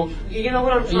 2. You know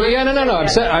what I'm trying Yeah, to no.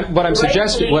 say? What I'm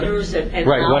suggesting. What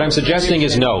I'm suggesting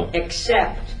is no.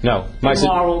 Except No.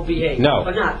 immoral behavior. No.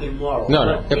 But not immoral.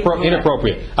 No. but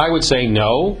Inappropriate. I would say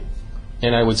no,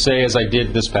 and I would say, as I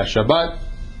did this past Shabbat,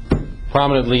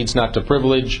 prominent leads not to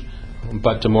privilege,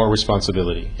 but to more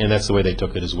responsibility, and that's the way they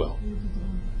took it as well.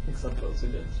 Except those who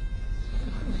did.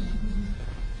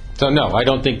 So no, I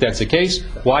don't think that's the case.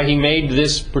 Why he made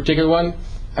this particular one,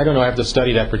 I don't know. I have to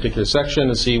study that particular section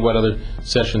and see what other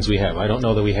sessions we have. I don't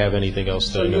know that we have anything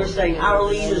else So to know. you're saying our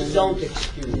leaders don't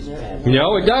excuse that?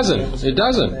 No, it doesn't. It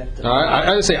doesn't.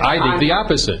 I would say I think the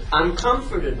opposite. I'm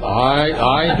comforted by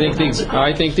I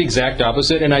think the exact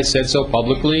opposite, and I said so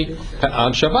publicly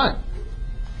on Shabbat.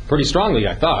 Pretty strongly,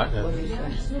 I thought. Yalta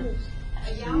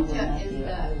is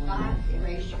the Bat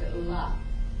Reish Geula,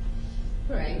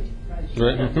 right?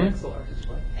 Right, mhm.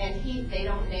 And they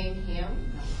don't name him?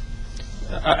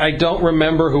 I don't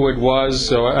remember who it was,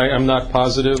 so I'm not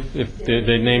positive if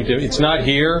they named him. It's not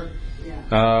here.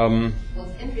 Well,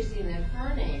 it's interesting that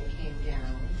her name came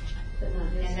down,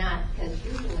 and not, because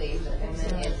usually the woman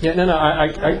is... Yeah, no.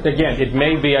 Again, it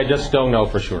may be. I just don't know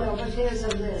for sure. No, but there's a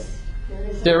list.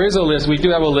 There is a list. We do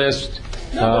have a list.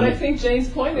 No, but I think Jane's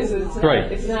point is it's not,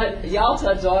 Right. it's not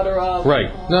Yalta, daughter of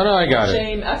Right. No, I got it.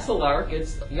 Shame Exelarch,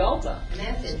 it's Yalta. And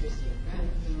that's interesting.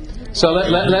 So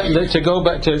to go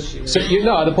back to, so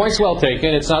the point's well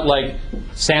taken. It's not like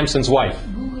Samson's wife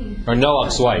or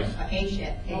Noah's wife.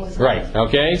 Right,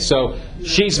 okay? So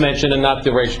she's mentioned and not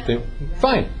the racial thing.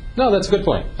 Fine. No, that's a good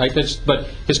point. But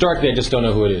historically, I just don't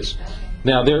know who it is.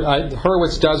 Now,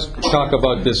 Hurwitz does talk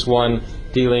about this one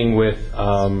dealing with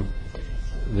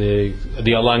the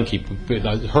Alanki,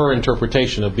 her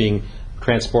interpretation of being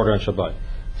transported on Shabbat.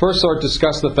 First, Lord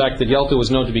discussed the fact that Yalta was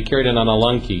known to be carried on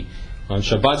Alanki on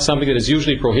Shabbat, something that is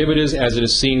usually prohibited as it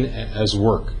is seen as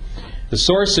work. The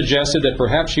source suggested that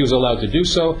perhaps she was allowed to do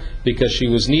so because she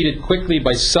was needed quickly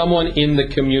by someone in the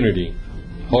community.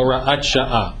 Hora'at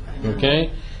sha'ah. Okay?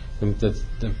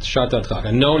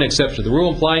 A known exception to the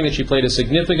rule, implying that she played a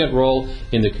significant role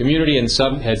in the community and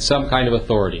had some kind of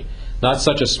authority. Not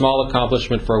such a small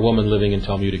accomplishment for a woman living in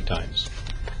Talmudic times.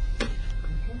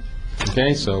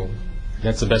 Okay, so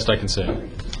that's the best I can say.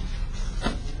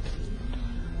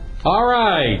 All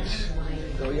right.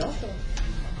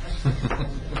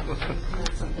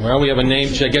 Well, we have a name.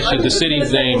 I guess the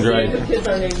city's named, right? The kids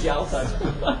are named Yalta.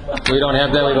 We don't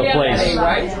have that. We have a place.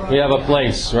 Right? We have a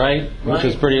place, right? Which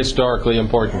is pretty historically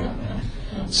important.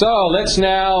 So let's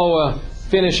now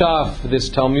finish off this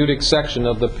Talmudic section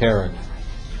of the parak.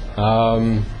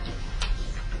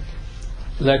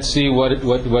 Let's see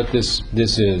what this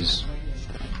is.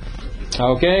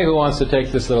 Okay, who wants to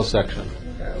take this little section?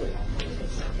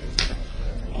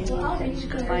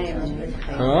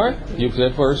 All right, you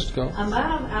said first. Go. All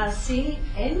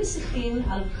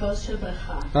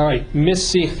right,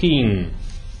 Misichin.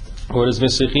 What is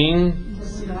Misichin?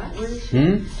 Is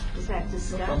that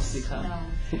discuss? No.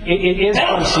 It is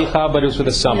from Sicha, but it was for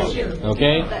the summer.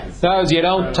 Okay? That is, you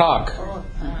don't talk.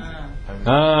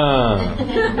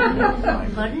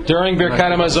 During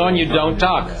Birkat Hamazon, you don't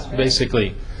talk,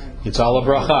 basically. It's all a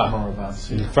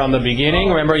bracha. From the beginning,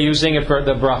 remember using it for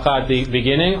the bracha at the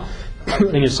beginning?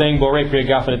 And you're saying Borei Pri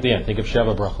Gafen at the end. Think of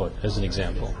Sheva Brachot as an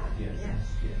example.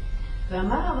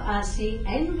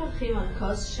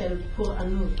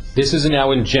 This is now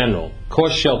in general.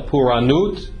 Kos shel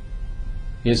puranut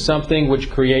is something which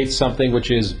creates something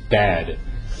which is bad.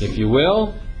 If you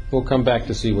will, we'll come back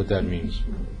to see what that means.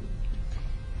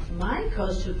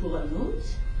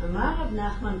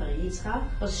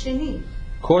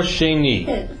 Kos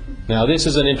sheni. Now this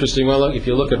is an interesting one. If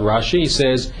you look at Rashi, he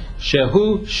says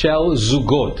shehu shel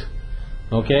zugot.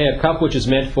 Okay, a cup which is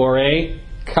meant for a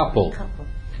couple.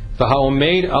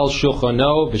 V'ha'omed al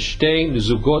shulchano v'shtei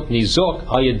zugot nizok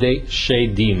al yedei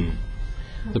shedim.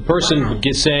 The person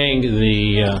saying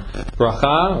the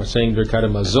bracha, or saying Birkat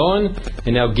Hamazon,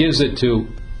 and now gives it to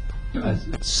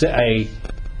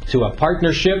a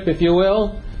partnership, if you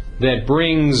will, that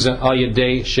brings al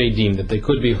yedei shedim, that they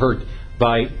could be hurt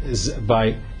by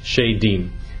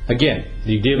shedim. Again,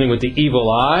 you're dealing with the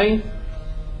evil eye.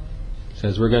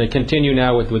 Says we're going to continue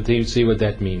now with see what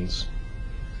that means.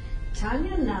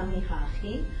 Tanya nami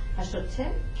hachi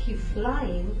hashotek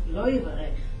kiflaim lo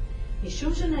yivarech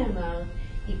mishum shene'emar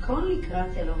ikon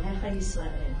likrat Elohecha Yisrael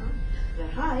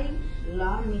v'hai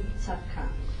la mitzaka.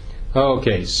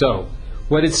 Okay, so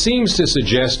what it seems to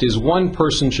suggest is one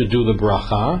person should do the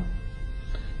bracha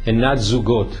and not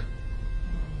zugot.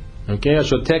 Okay,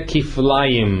 hashotek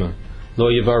kiflaim lo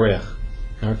yivarech.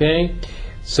 Okay,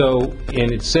 so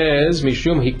and it says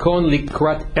mishum hikon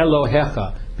likrat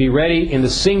Elohecha, Be ready in the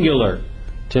singular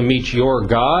to meet your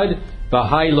God.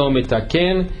 V'hai lo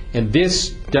mitaken, and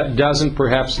this doesn't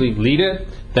perhaps lead it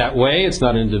that way. It's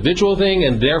not an individual thing,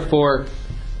 and therefore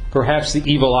perhaps the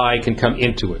evil eye can come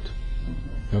into it.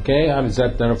 Okay? Is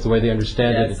that, I don't know if the way they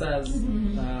understand Yeah, it. it says,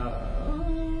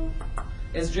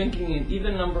 as drinking an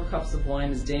even number of cups of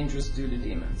wine is dangerous due to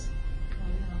demons.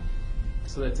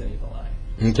 So that's an evil eye.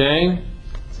 Okay?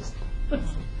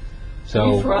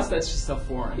 So for us, that's just so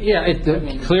foreign. yeah,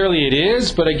 clearly it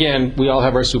is, but again, we all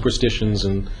have our superstitions,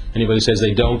 and anybody who says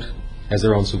they don't has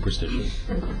their own superstition.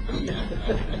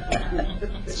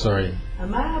 Sorry.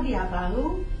 אמר רבי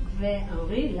אבאו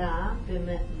ואורי לה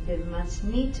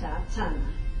במצניתה תנא,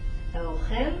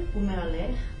 האוכל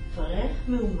ומהלך ברך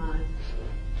מעומד,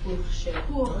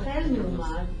 וכשהוא אוכל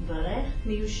מעומד ברך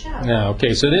מיושב. Now,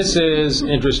 okay, so this is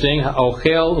interesting.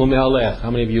 Ochel umehalech.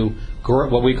 How many of you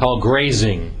what we call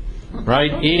grazing,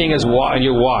 right? Eating is and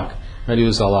you walk. I do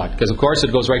this a lot because, of course,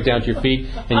 it goes right down to your feet,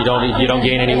 and you don't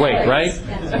gain any weight, right?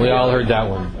 We all heard that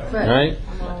one, right?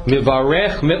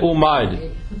 Mivarech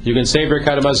me'umad. You can say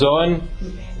Birkat Hamazon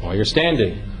while you're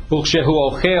standing. Ukshehu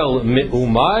ochel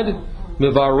me'umad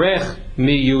mivarech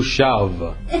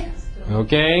miyushav.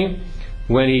 Okay,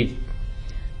 when he.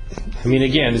 I mean,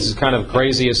 again, this is kind of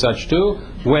crazy as such too.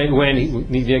 When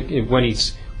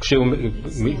he's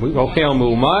ochel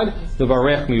me'umad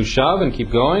mivarech miyushav, and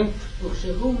keep going.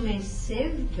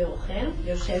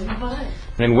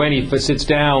 And when he sits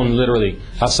down, literally,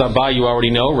 hasabah, you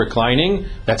already know, reclining.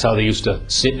 That's how they used to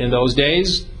sit in those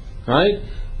days, right?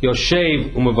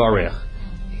 Yoshev umevarech.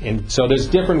 And so there's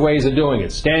different ways of doing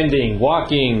it: standing,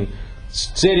 walking,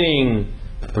 sitting,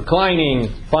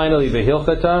 reclining. Finally,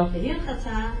 vehilchata.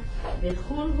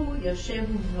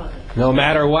 No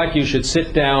matter what, you should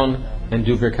sit down and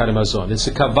do Birkat Hamazon. It's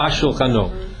a kavah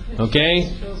shulchano. Okay?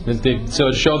 So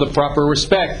to show the proper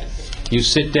respect, you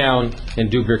sit down and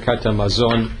do Birkat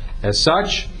Hamazon as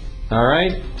such.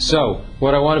 Alright? So,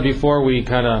 what I wanted before we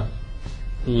kind of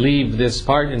leave this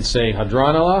part and say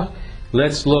Hadran Allah,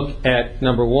 let's look at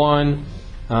number one.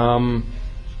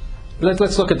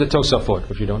 Let's look at the Tosafot,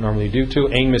 which you don't normally do too.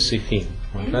 Ein Mesichin.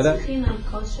 Want to try that?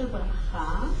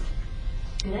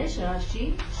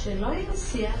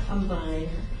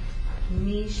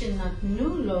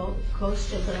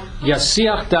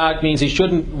 Yasiach dat means he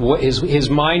shouldn't. His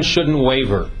mind shouldn't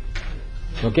waver.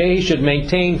 Okay, he should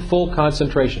maintain full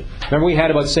concentration. Remember, we had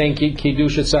about saying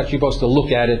kiddush and such. You're supposed to look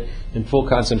at it in full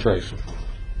concentration.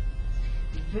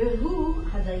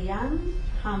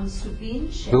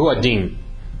 Who adin?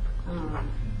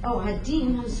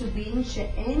 הדין המסובין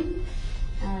שאין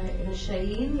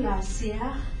רשאים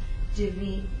להשיח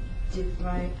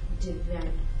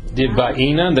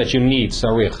Diba'ina, that you need,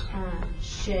 sarich.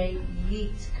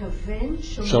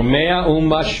 Shomea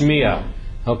umashmiya.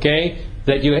 Okay?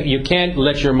 That you can't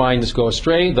let your minds go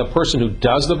astray. The person who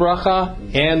does the bracha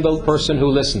and the person who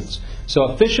listens. So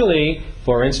officially,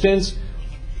 for instance,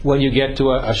 when you get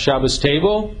to a Shabbos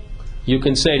table, you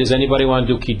can say, does anybody want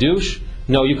to do kiddush?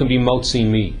 No, you can be motzi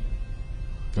mi.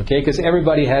 Okay? Because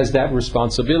everybody has that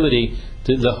responsibility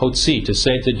to the hotzi, to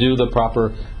do the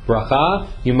proper bracha.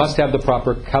 You must have the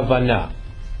proper kavanah.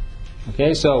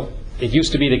 Okay, so it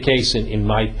used to be the case in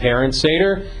my parents'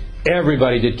 seder,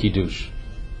 everybody did kiddush.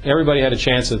 Everybody had a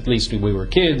chance, at least when we were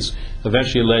kids.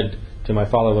 Eventually led to my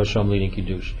father Hashem leading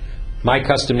kiddush. My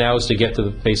custom now is to get to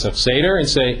the Pesach seder and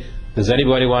say, does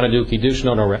anybody want to do kiddush?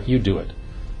 No, you do it.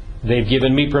 They've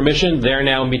given me permission. They're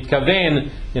now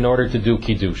mitkaven in order to do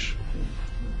kiddush.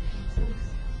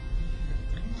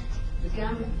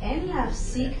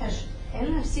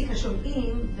 And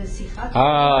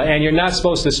you're not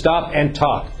supposed to stop and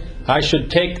talk. I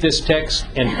should take this text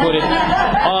and put it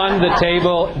on the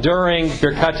table during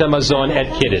Birkat Hamazon at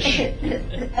Kiddush.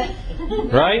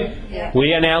 Right? Yeah.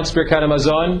 We announce Birkat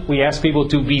Hamazon. We ask people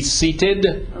to be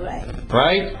seated.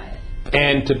 Right?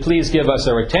 And to please give us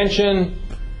our attention.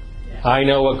 I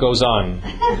know what goes on.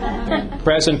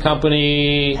 Present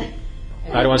company,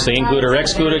 I don't want to say included or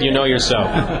excluded, you know yourself.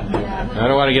 I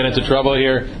don't want to get into trouble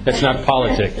here. That's not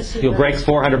politics. You'll break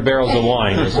 400 barrels of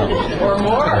wine or something. Or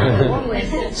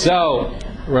more. So,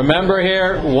 remember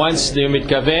here, once the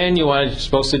mitkaven, you're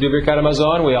supposed to do Birkat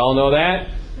Hamazon, we all know that.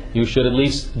 You should at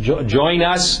least join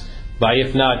us by,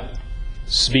 if not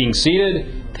being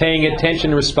seated, paying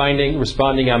attention,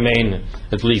 responding amen,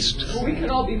 at least. Well, we could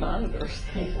all be monitors.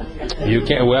 You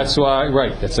can't. Well, that's why.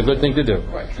 Right. That's a good thing to do.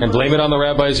 And blame it on the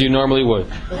rabbis. You normally would.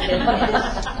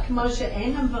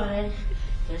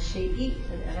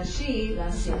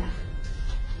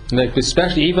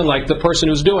 Especially even like the person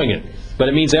who's doing it. But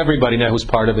it means everybody now who's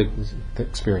part of the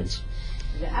experience.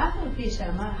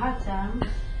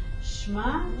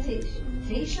 משמע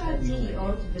 9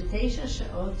 תקיעות ב9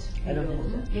 שעות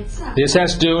ביום. יצא. This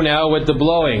has to do now with the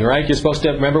blowing, right? You're supposed to,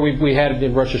 remember we had it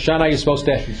in Rosh Hashanah, you're supposed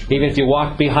to, even if you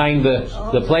walk behind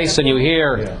the place and you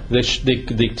hear the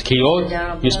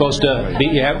tkiyot, you're supposed to be,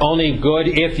 you have only good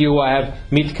if you have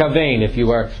mitkavein, if you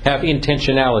have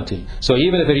intentionality. So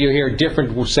even if you hear different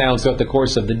sounds throughout the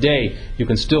course of the day, you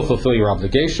can still fulfill your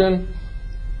obligation.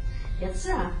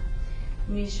 יצא.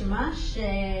 משמע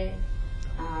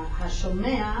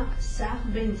שהשומע סך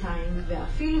בינתיים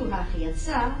ואפילו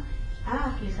יצא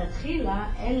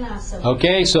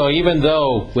Okay, so even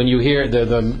though when you hear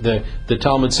the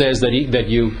Talmud says that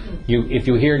if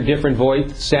you hear different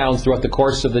voice sounds throughout the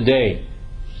course of the day,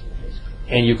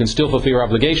 and you can still fulfill your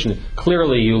obligation,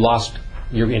 clearly you lost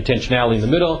your intentionality in the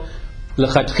middle.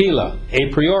 Lechatchila, a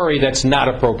priori, that's not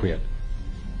appropriate.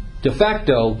 De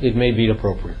facto, it may be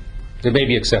appropriate. It may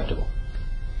be acceptable.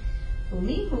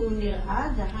 ומיהו נראה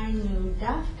דהיינו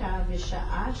דווקא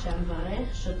בשעה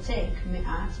שהמברך שותק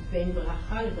מעט בין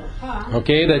ברכה לברכה.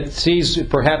 Okay, that sees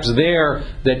perhaps there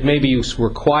that maybe you were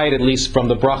quiet at least from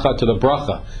the bracha to the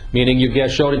bracha, meaning you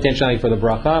showed intentionality for the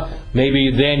bracha.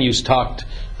 Maybe then you talked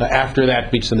after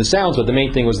that between the sounds, but the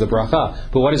main thing was the bracha.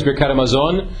 But what is Birkat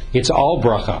HaMazon? It's all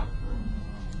bracha.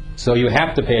 So you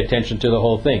have to pay attention to the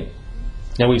whole thing.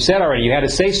 Now we've said already, you had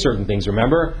to say certain things,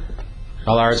 remember?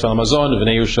 Al Aretz Val Hamazon,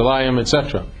 V'nei Yerushalayim,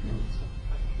 etc.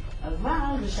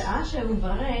 אבל בשעה שהוא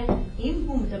מברך, אם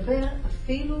הוא מדבר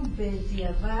אפילו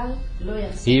בדיעבד לא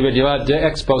יצא. בדיעבד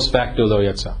ex post facto לא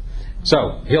יצא. So,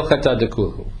 הלכתה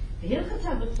דכולהו. בהלכתה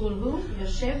דכולהו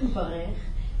יושב מברך,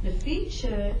 לפי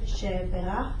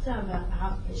שברכת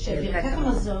שברכת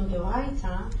המזון דאורייתא,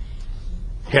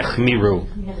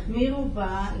 החמירו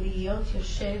בה להיות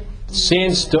יושב.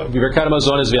 Since Birkat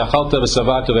HaMazon is v'achalta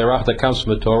v'savata v'erachta comes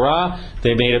from the Torah,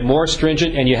 they made it more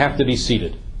stringent, and you have to be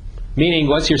seated. Meaning,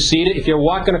 once you're seated, if you're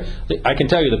walking, I can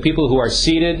tell you, the people who are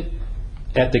seated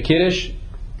at the Kiddush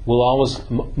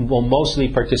will mostly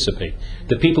participate.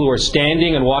 The people who are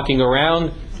standing and walking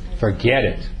around, forget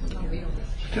it.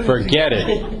 Forget it.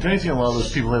 Do you think a lot of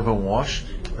those people haven't washed?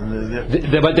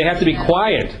 But they have to be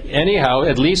quiet. Anyhow,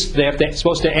 at least they're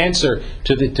supposed to answer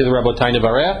to the Rabbotai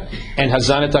Nevarech and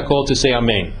Hazanat HaKol to say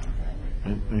Amen.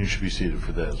 And you should be seated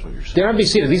for that, is what you're saying. They don't have to be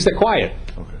seated. At least they're quiet.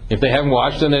 Okay. If they haven't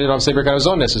watched, then they don't say Birkat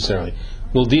HaMazon necessarily.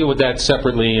 We'll deal with that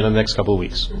separately in the next couple of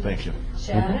weeks. Thank you.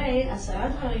 שהרי 10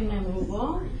 דברים נאמרו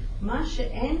בו, מה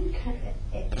שאין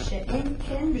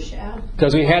כן בשאר.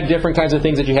 Because we had different kinds of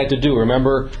things that you had to do.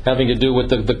 Remember, having to do with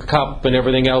the cup and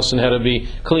everything else, and had to be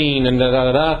clean and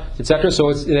etc.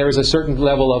 So there is a certain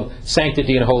level of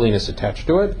sanctity and holiness attached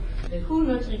to it.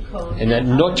 And that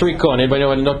notrikon, anybody know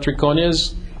what notrikon is?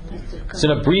 It's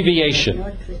an abbreviation.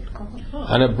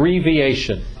 An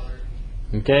abbreviation.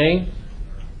 Okay?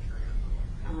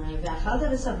 ואכלת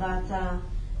ושבעת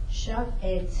שב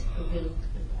את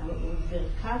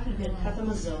ברכת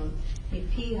המזון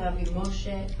מפי רבי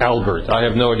משה Albert. I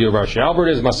have no idea who Rashi Albert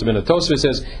is. Must have been a Tosfos. It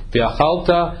says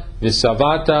v'achalta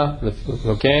v'savata.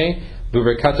 Okay,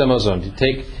 b'berkat hamazon.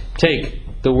 Take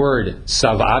the word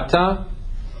savata,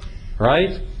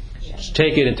 right?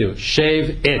 Take it into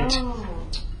shave it.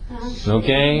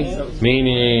 Okay,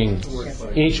 meaning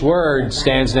each word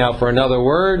stands now for another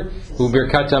word.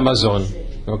 B'berkat hamazon.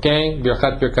 Okay,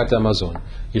 birkat hamazon.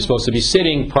 You're supposed to be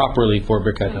sitting properly for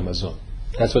Birkat HaMazon.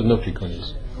 That's what Notrikon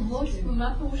is.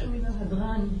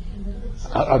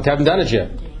 I haven't done it yet.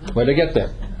 Where to get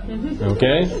there?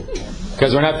 Okay?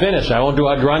 Because we're not finished. I won't do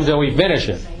Hadran until we finish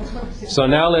it. So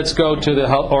now let's go to the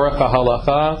Orach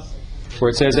HaHalacha, where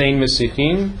it says Ein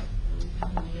Mesichim.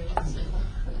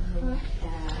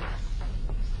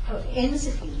 אין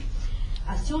מסיחים.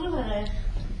 אסור לברך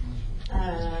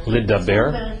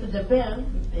לדבר.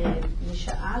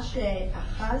 משעה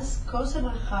שאחז כוס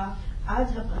הברכה עד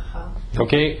הברכה.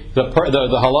 Okay, the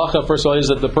halacha first of all is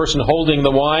that the person holding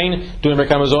the wine doing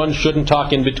Birkat HaMazon shouldn't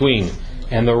talk in between.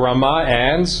 And the Rama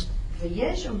adds,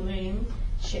 ויש אומרים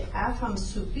שאף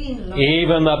המסופין לא.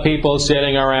 Even the people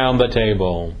sitting around the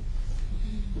table.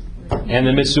 And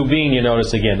the Mitsubin, you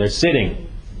notice again, they're sitting.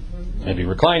 Maybe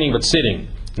reclining, but sitting,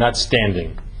 not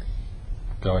standing.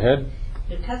 Go ahead.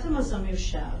 ברכת המזון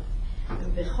יושב.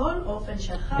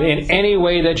 In any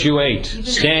way that you ate,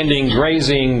 standing,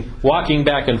 grazing, walking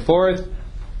back and forth,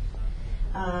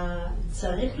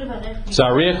 tzarich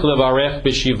levarech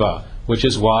b'shiva, which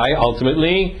is why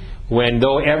ultimately,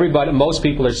 most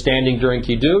people are standing during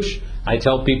Kiddush, I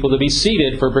tell people to be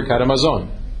seated for Birkat HaMazon.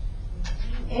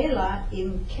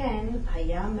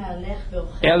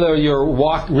 Either you're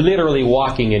literally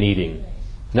walking and eating,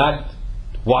 not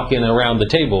walking around the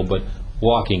table, but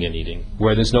walking and eating,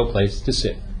 where there's no place to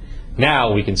sit.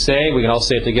 Now we can all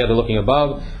say it together looking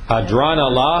above. Hadran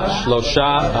Allah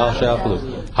shlosha al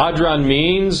she'achlu. Hadran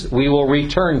means we will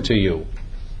return to you.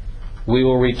 We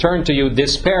will return to you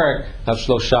this parak of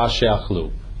shlosha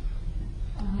she'achlu.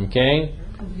 Okay?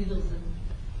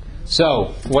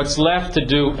 So, what's left to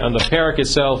do on the parak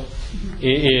itself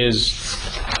is,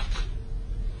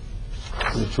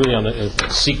 it's really on the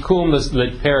sikum,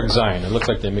 the parak Zion. It looks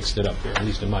like they mixed it up here, at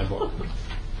least in my book.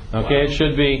 Okay, it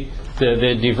should be the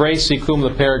divrei sikum, the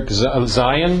parak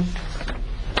Zion.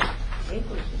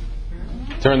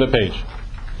 Turn the page.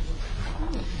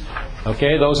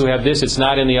 Okay, those who have this, it's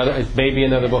not in the other, it may be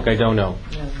in another book, I don't know.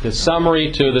 The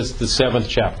summary to the 7th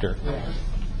chapter.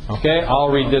 Okay, I'll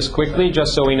read this quickly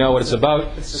just so we know what it's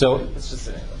about. So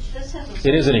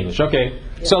it is in English. Okay,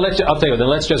 so I'll tell you. Then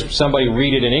let's just somebody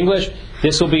read it in English.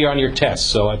 This will be on your test.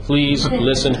 So please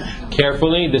listen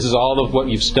carefully. This is all of what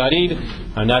you've studied.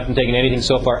 I'm not taking anything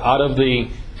so far out of the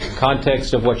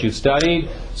context of what you've studied.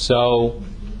 So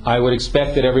I would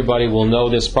expect that everybody will know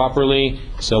this properly.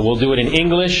 So we'll do it in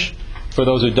English for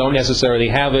those who don't necessarily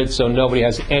have it. So nobody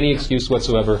has any excuse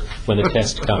whatsoever when the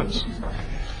test comes.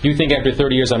 You think after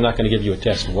 30 years I'm not going to give you a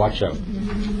test. Watch out.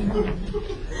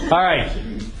 All right.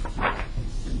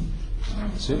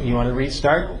 So you want to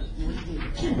restart?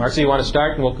 Marcy, you want to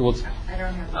start? And we'll I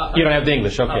don't have. you don't have the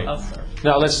English, okay. I'll start.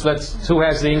 Now let's. Who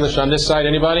has the English on this side?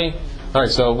 Anybody? All right.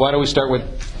 So why don't we start with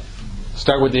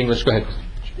the English? Go ahead.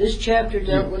 This chapter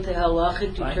dealt with the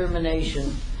halachic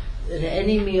determination that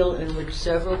any meal in which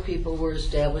several people were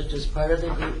established as part of the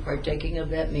group partaking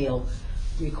of that meal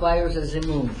requires a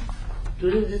zimun. Due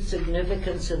to the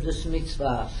significance of this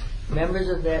mitzvah, members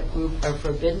of that group are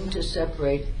forbidden to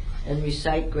separate and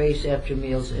recite grace after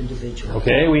meals individually.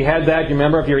 Okay, we had that. You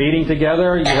remember, if you're eating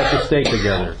together, you have to stay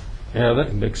together. Yeah,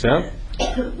 that makes sense.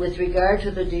 With regard to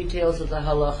the details of the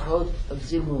halachot of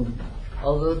zimun,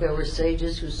 although there were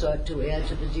sages who sought to add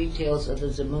to the details of the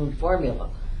zimun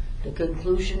formula, the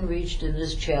conclusion reached in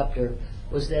this chapter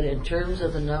was that in terms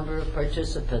of the number of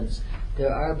participants,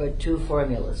 there are but 2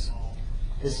 formulas.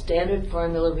 The standard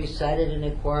formula recited in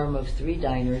a quorum of 3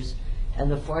 diners,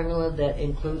 and the formula that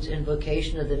includes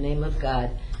invocation of the name of God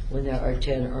when there are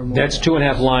 10 or more. That's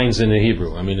 2.5 lines in the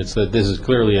Hebrew. I mean, this is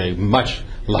clearly a much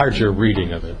larger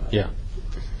reading of it. Yeah.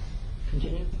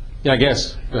 Continue? Yeah, I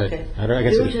guess. Go ahead. Okay. I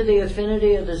guess Due to the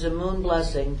affinity of the zimun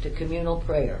blessing to communal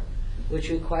prayer, which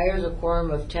requires a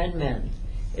quorum of 10 men,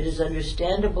 it is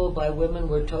understandable why women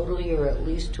were totally or at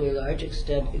least to a large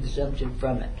extent exempted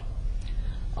from it.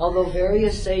 Although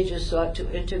various sages sought to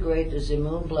integrate the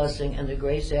zimun blessing and the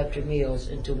grace after meals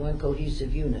into one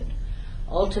cohesive unit,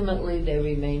 ultimately they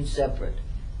remain separate.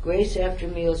 Grace after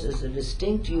meals is a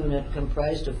distinct unit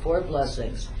comprised of 4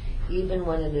 blessings, even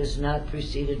when it is not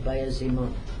preceded by a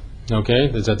zimun. Okay,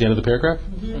 is that the end of the paragraph?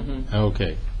 Mm-hmm.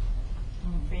 Okay.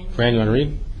 Fran, you want to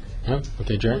read? No?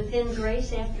 Okay, Jerry? Within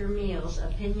grace after meals,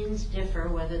 opinions differ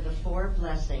whether the 4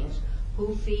 blessings,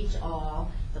 who feeds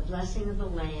all, the blessing of the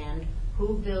land,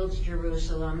 who builds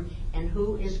Jerusalem, and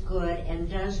who is good and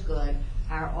does good,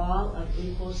 are all of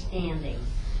equal standing.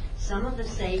 Some of the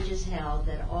sages held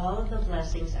that all of the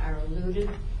blessings are alluded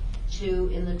to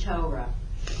in the Torah.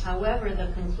 However,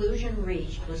 the conclusion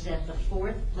reached was that the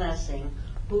 4th blessing,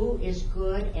 who is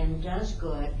good and does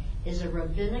good, is a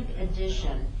rabbinic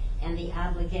addition, and the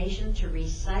obligation to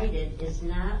recite it is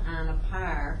not on a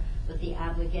par with the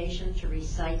obligation to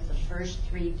recite the first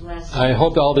 3 blessings. I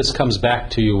hope all this comes back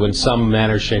to you in some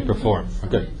manner, shape, or form.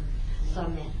 Okay.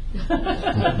 Some men.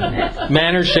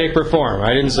 Manner, shape, or form.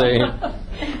 I didn't say...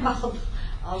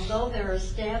 Although their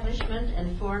establishment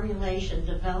and formulation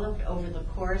developed over the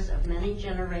course of many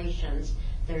generations,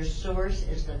 their source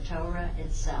is the Torah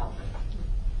itself.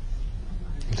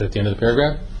 Is that the end of the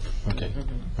paragraph? Okay.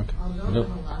 Although Nope.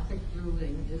 the halachic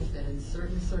ruling is that in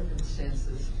certain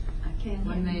circumstances,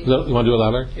 one may You want to do it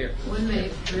louder? one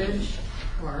may bridge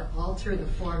or alter the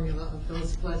formula of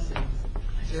those blessings.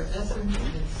 Their essence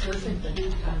and certain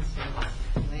key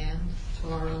concepts, land,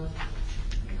 Torah,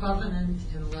 covenant,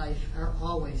 and life, are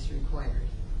always required.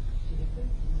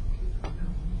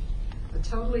 A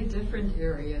totally different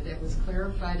area that was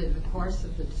clarified in the course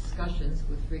of the discussions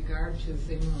with regard to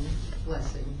zimun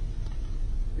blessing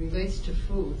relates to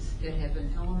foods that have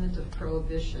an element of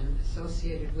prohibition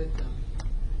associated with them,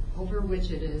 over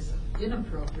which it is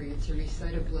inappropriate to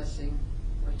recite a blessing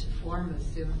or to form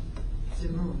a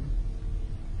zimun.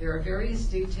 There are various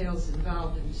details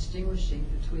involved in distinguishing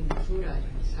between the food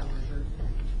items, however.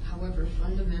 However,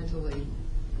 fundamentally,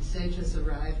 the sages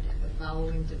arrived at the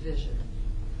following division.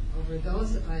 Over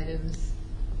those items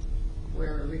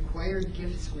where required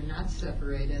gifts were not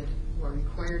separated or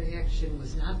required action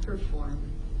was not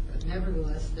performed but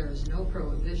nevertheless there is no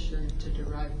prohibition to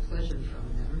derive pleasure from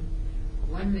them.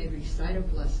 One may recite a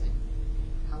blessing.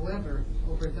 However,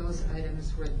 over those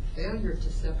items where the failure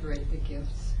to separate the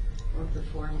gifts or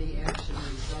perform the action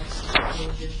results in a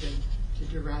prohibition to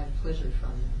derive pleasure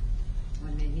from them,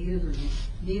 one may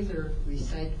neither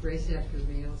recite grace after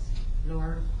meals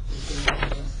nor receive a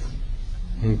blessing.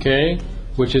 Okay,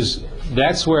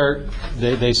 that's where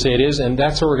they say it is, and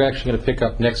that's where we're actually going to pick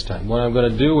up next time. What I'm going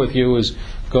to do with you is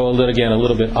go a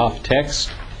little bit off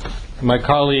text. My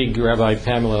colleague, Rabbi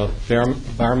Pamela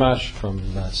Barmash from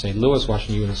St. Louis,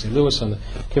 Washington U in St. Louis, on the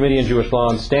Committee on Jewish Law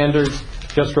and Standards,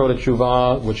 just wrote a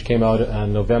tshuva, which came out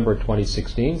in November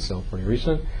 2016, so pretty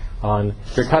recent, on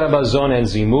Birkat Hamazon and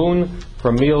Zimun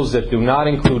for meals that do not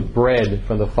include bread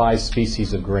from the 5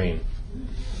 species of grain.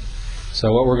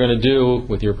 So what we're going to do,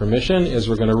 with your permission, is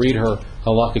we're going to read her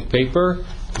halakhic paper.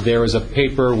 There is a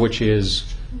paper which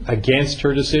is against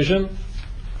her decision.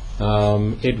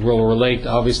 It will relate,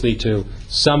 obviously, to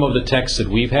some of the texts that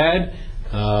we've had,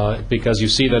 because you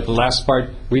see that the last part,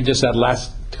 read just that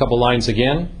last couple lines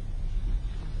again.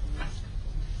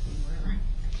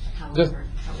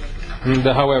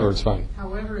 However, it's fine.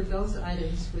 However, those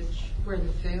items where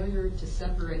the failure to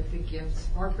separate the gifts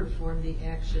or perform the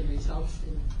action results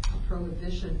in a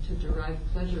prohibition to derive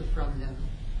pleasure from them,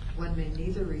 one may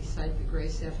neither recite the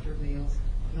grace after meals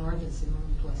nor the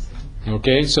Zimun blessing.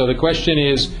 Okay, so the question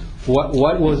is, what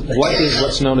is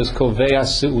what's known as Kovea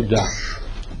Seuda?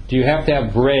 Do you have to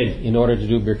have bread in order to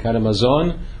do Birkat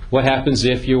Hamazon? What happens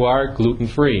if you are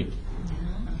gluten-free?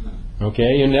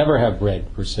 Okay, you never have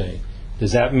bread, per se.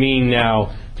 Does that mean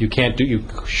now you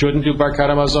shouldn't do Birkat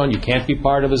Hamazon, you can't be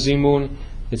part of a Zimun,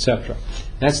 etc.?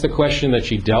 That's the question that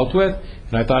she dealt with,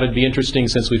 and I thought it'd be interesting,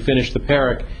 since we finished the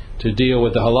parak, to deal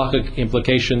with the halachic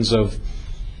implications of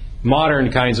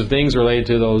modern kinds of things related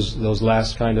to those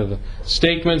last kind of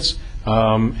statements,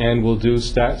 and we'll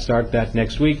start that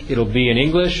next week. It'll be in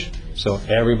English, so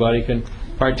everybody can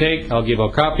partake. I'll give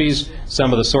out copies.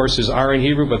 Some of the sources are in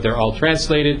Hebrew, but they're all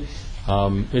translated.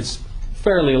 It's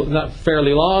not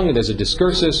fairly long. There's a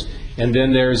discursus, and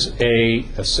then there's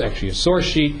actually a source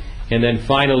sheet, and then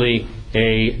finally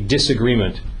a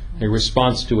disagreement, a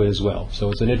response to it as well. So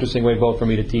it's an interesting way both for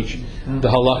me to teach the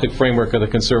halakhic framework of the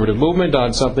conservative movement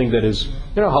on something that is,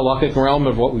 halakhic realm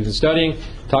of what we've been studying,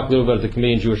 talk a little bit about the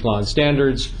Committee on Jewish Law and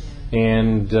Standards,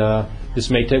 and this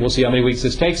may take, we'll see how many weeks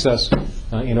this takes us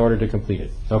in order to complete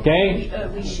it. Okay?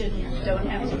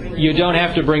 You don't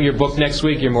have to bring your book next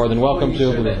week. You're more than welcome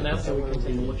to.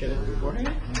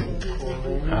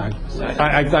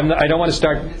 I don't want to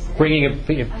start bringing it.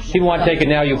 If people want to take it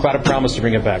now, you've got to promise to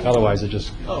bring it back. Otherwise, it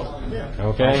just...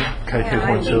 Okay? Can I take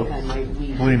one too?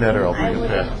 Leave that or I'll bring it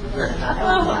back.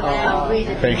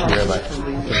 Thank you very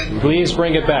much. Please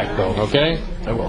bring it back, though, okay? I will.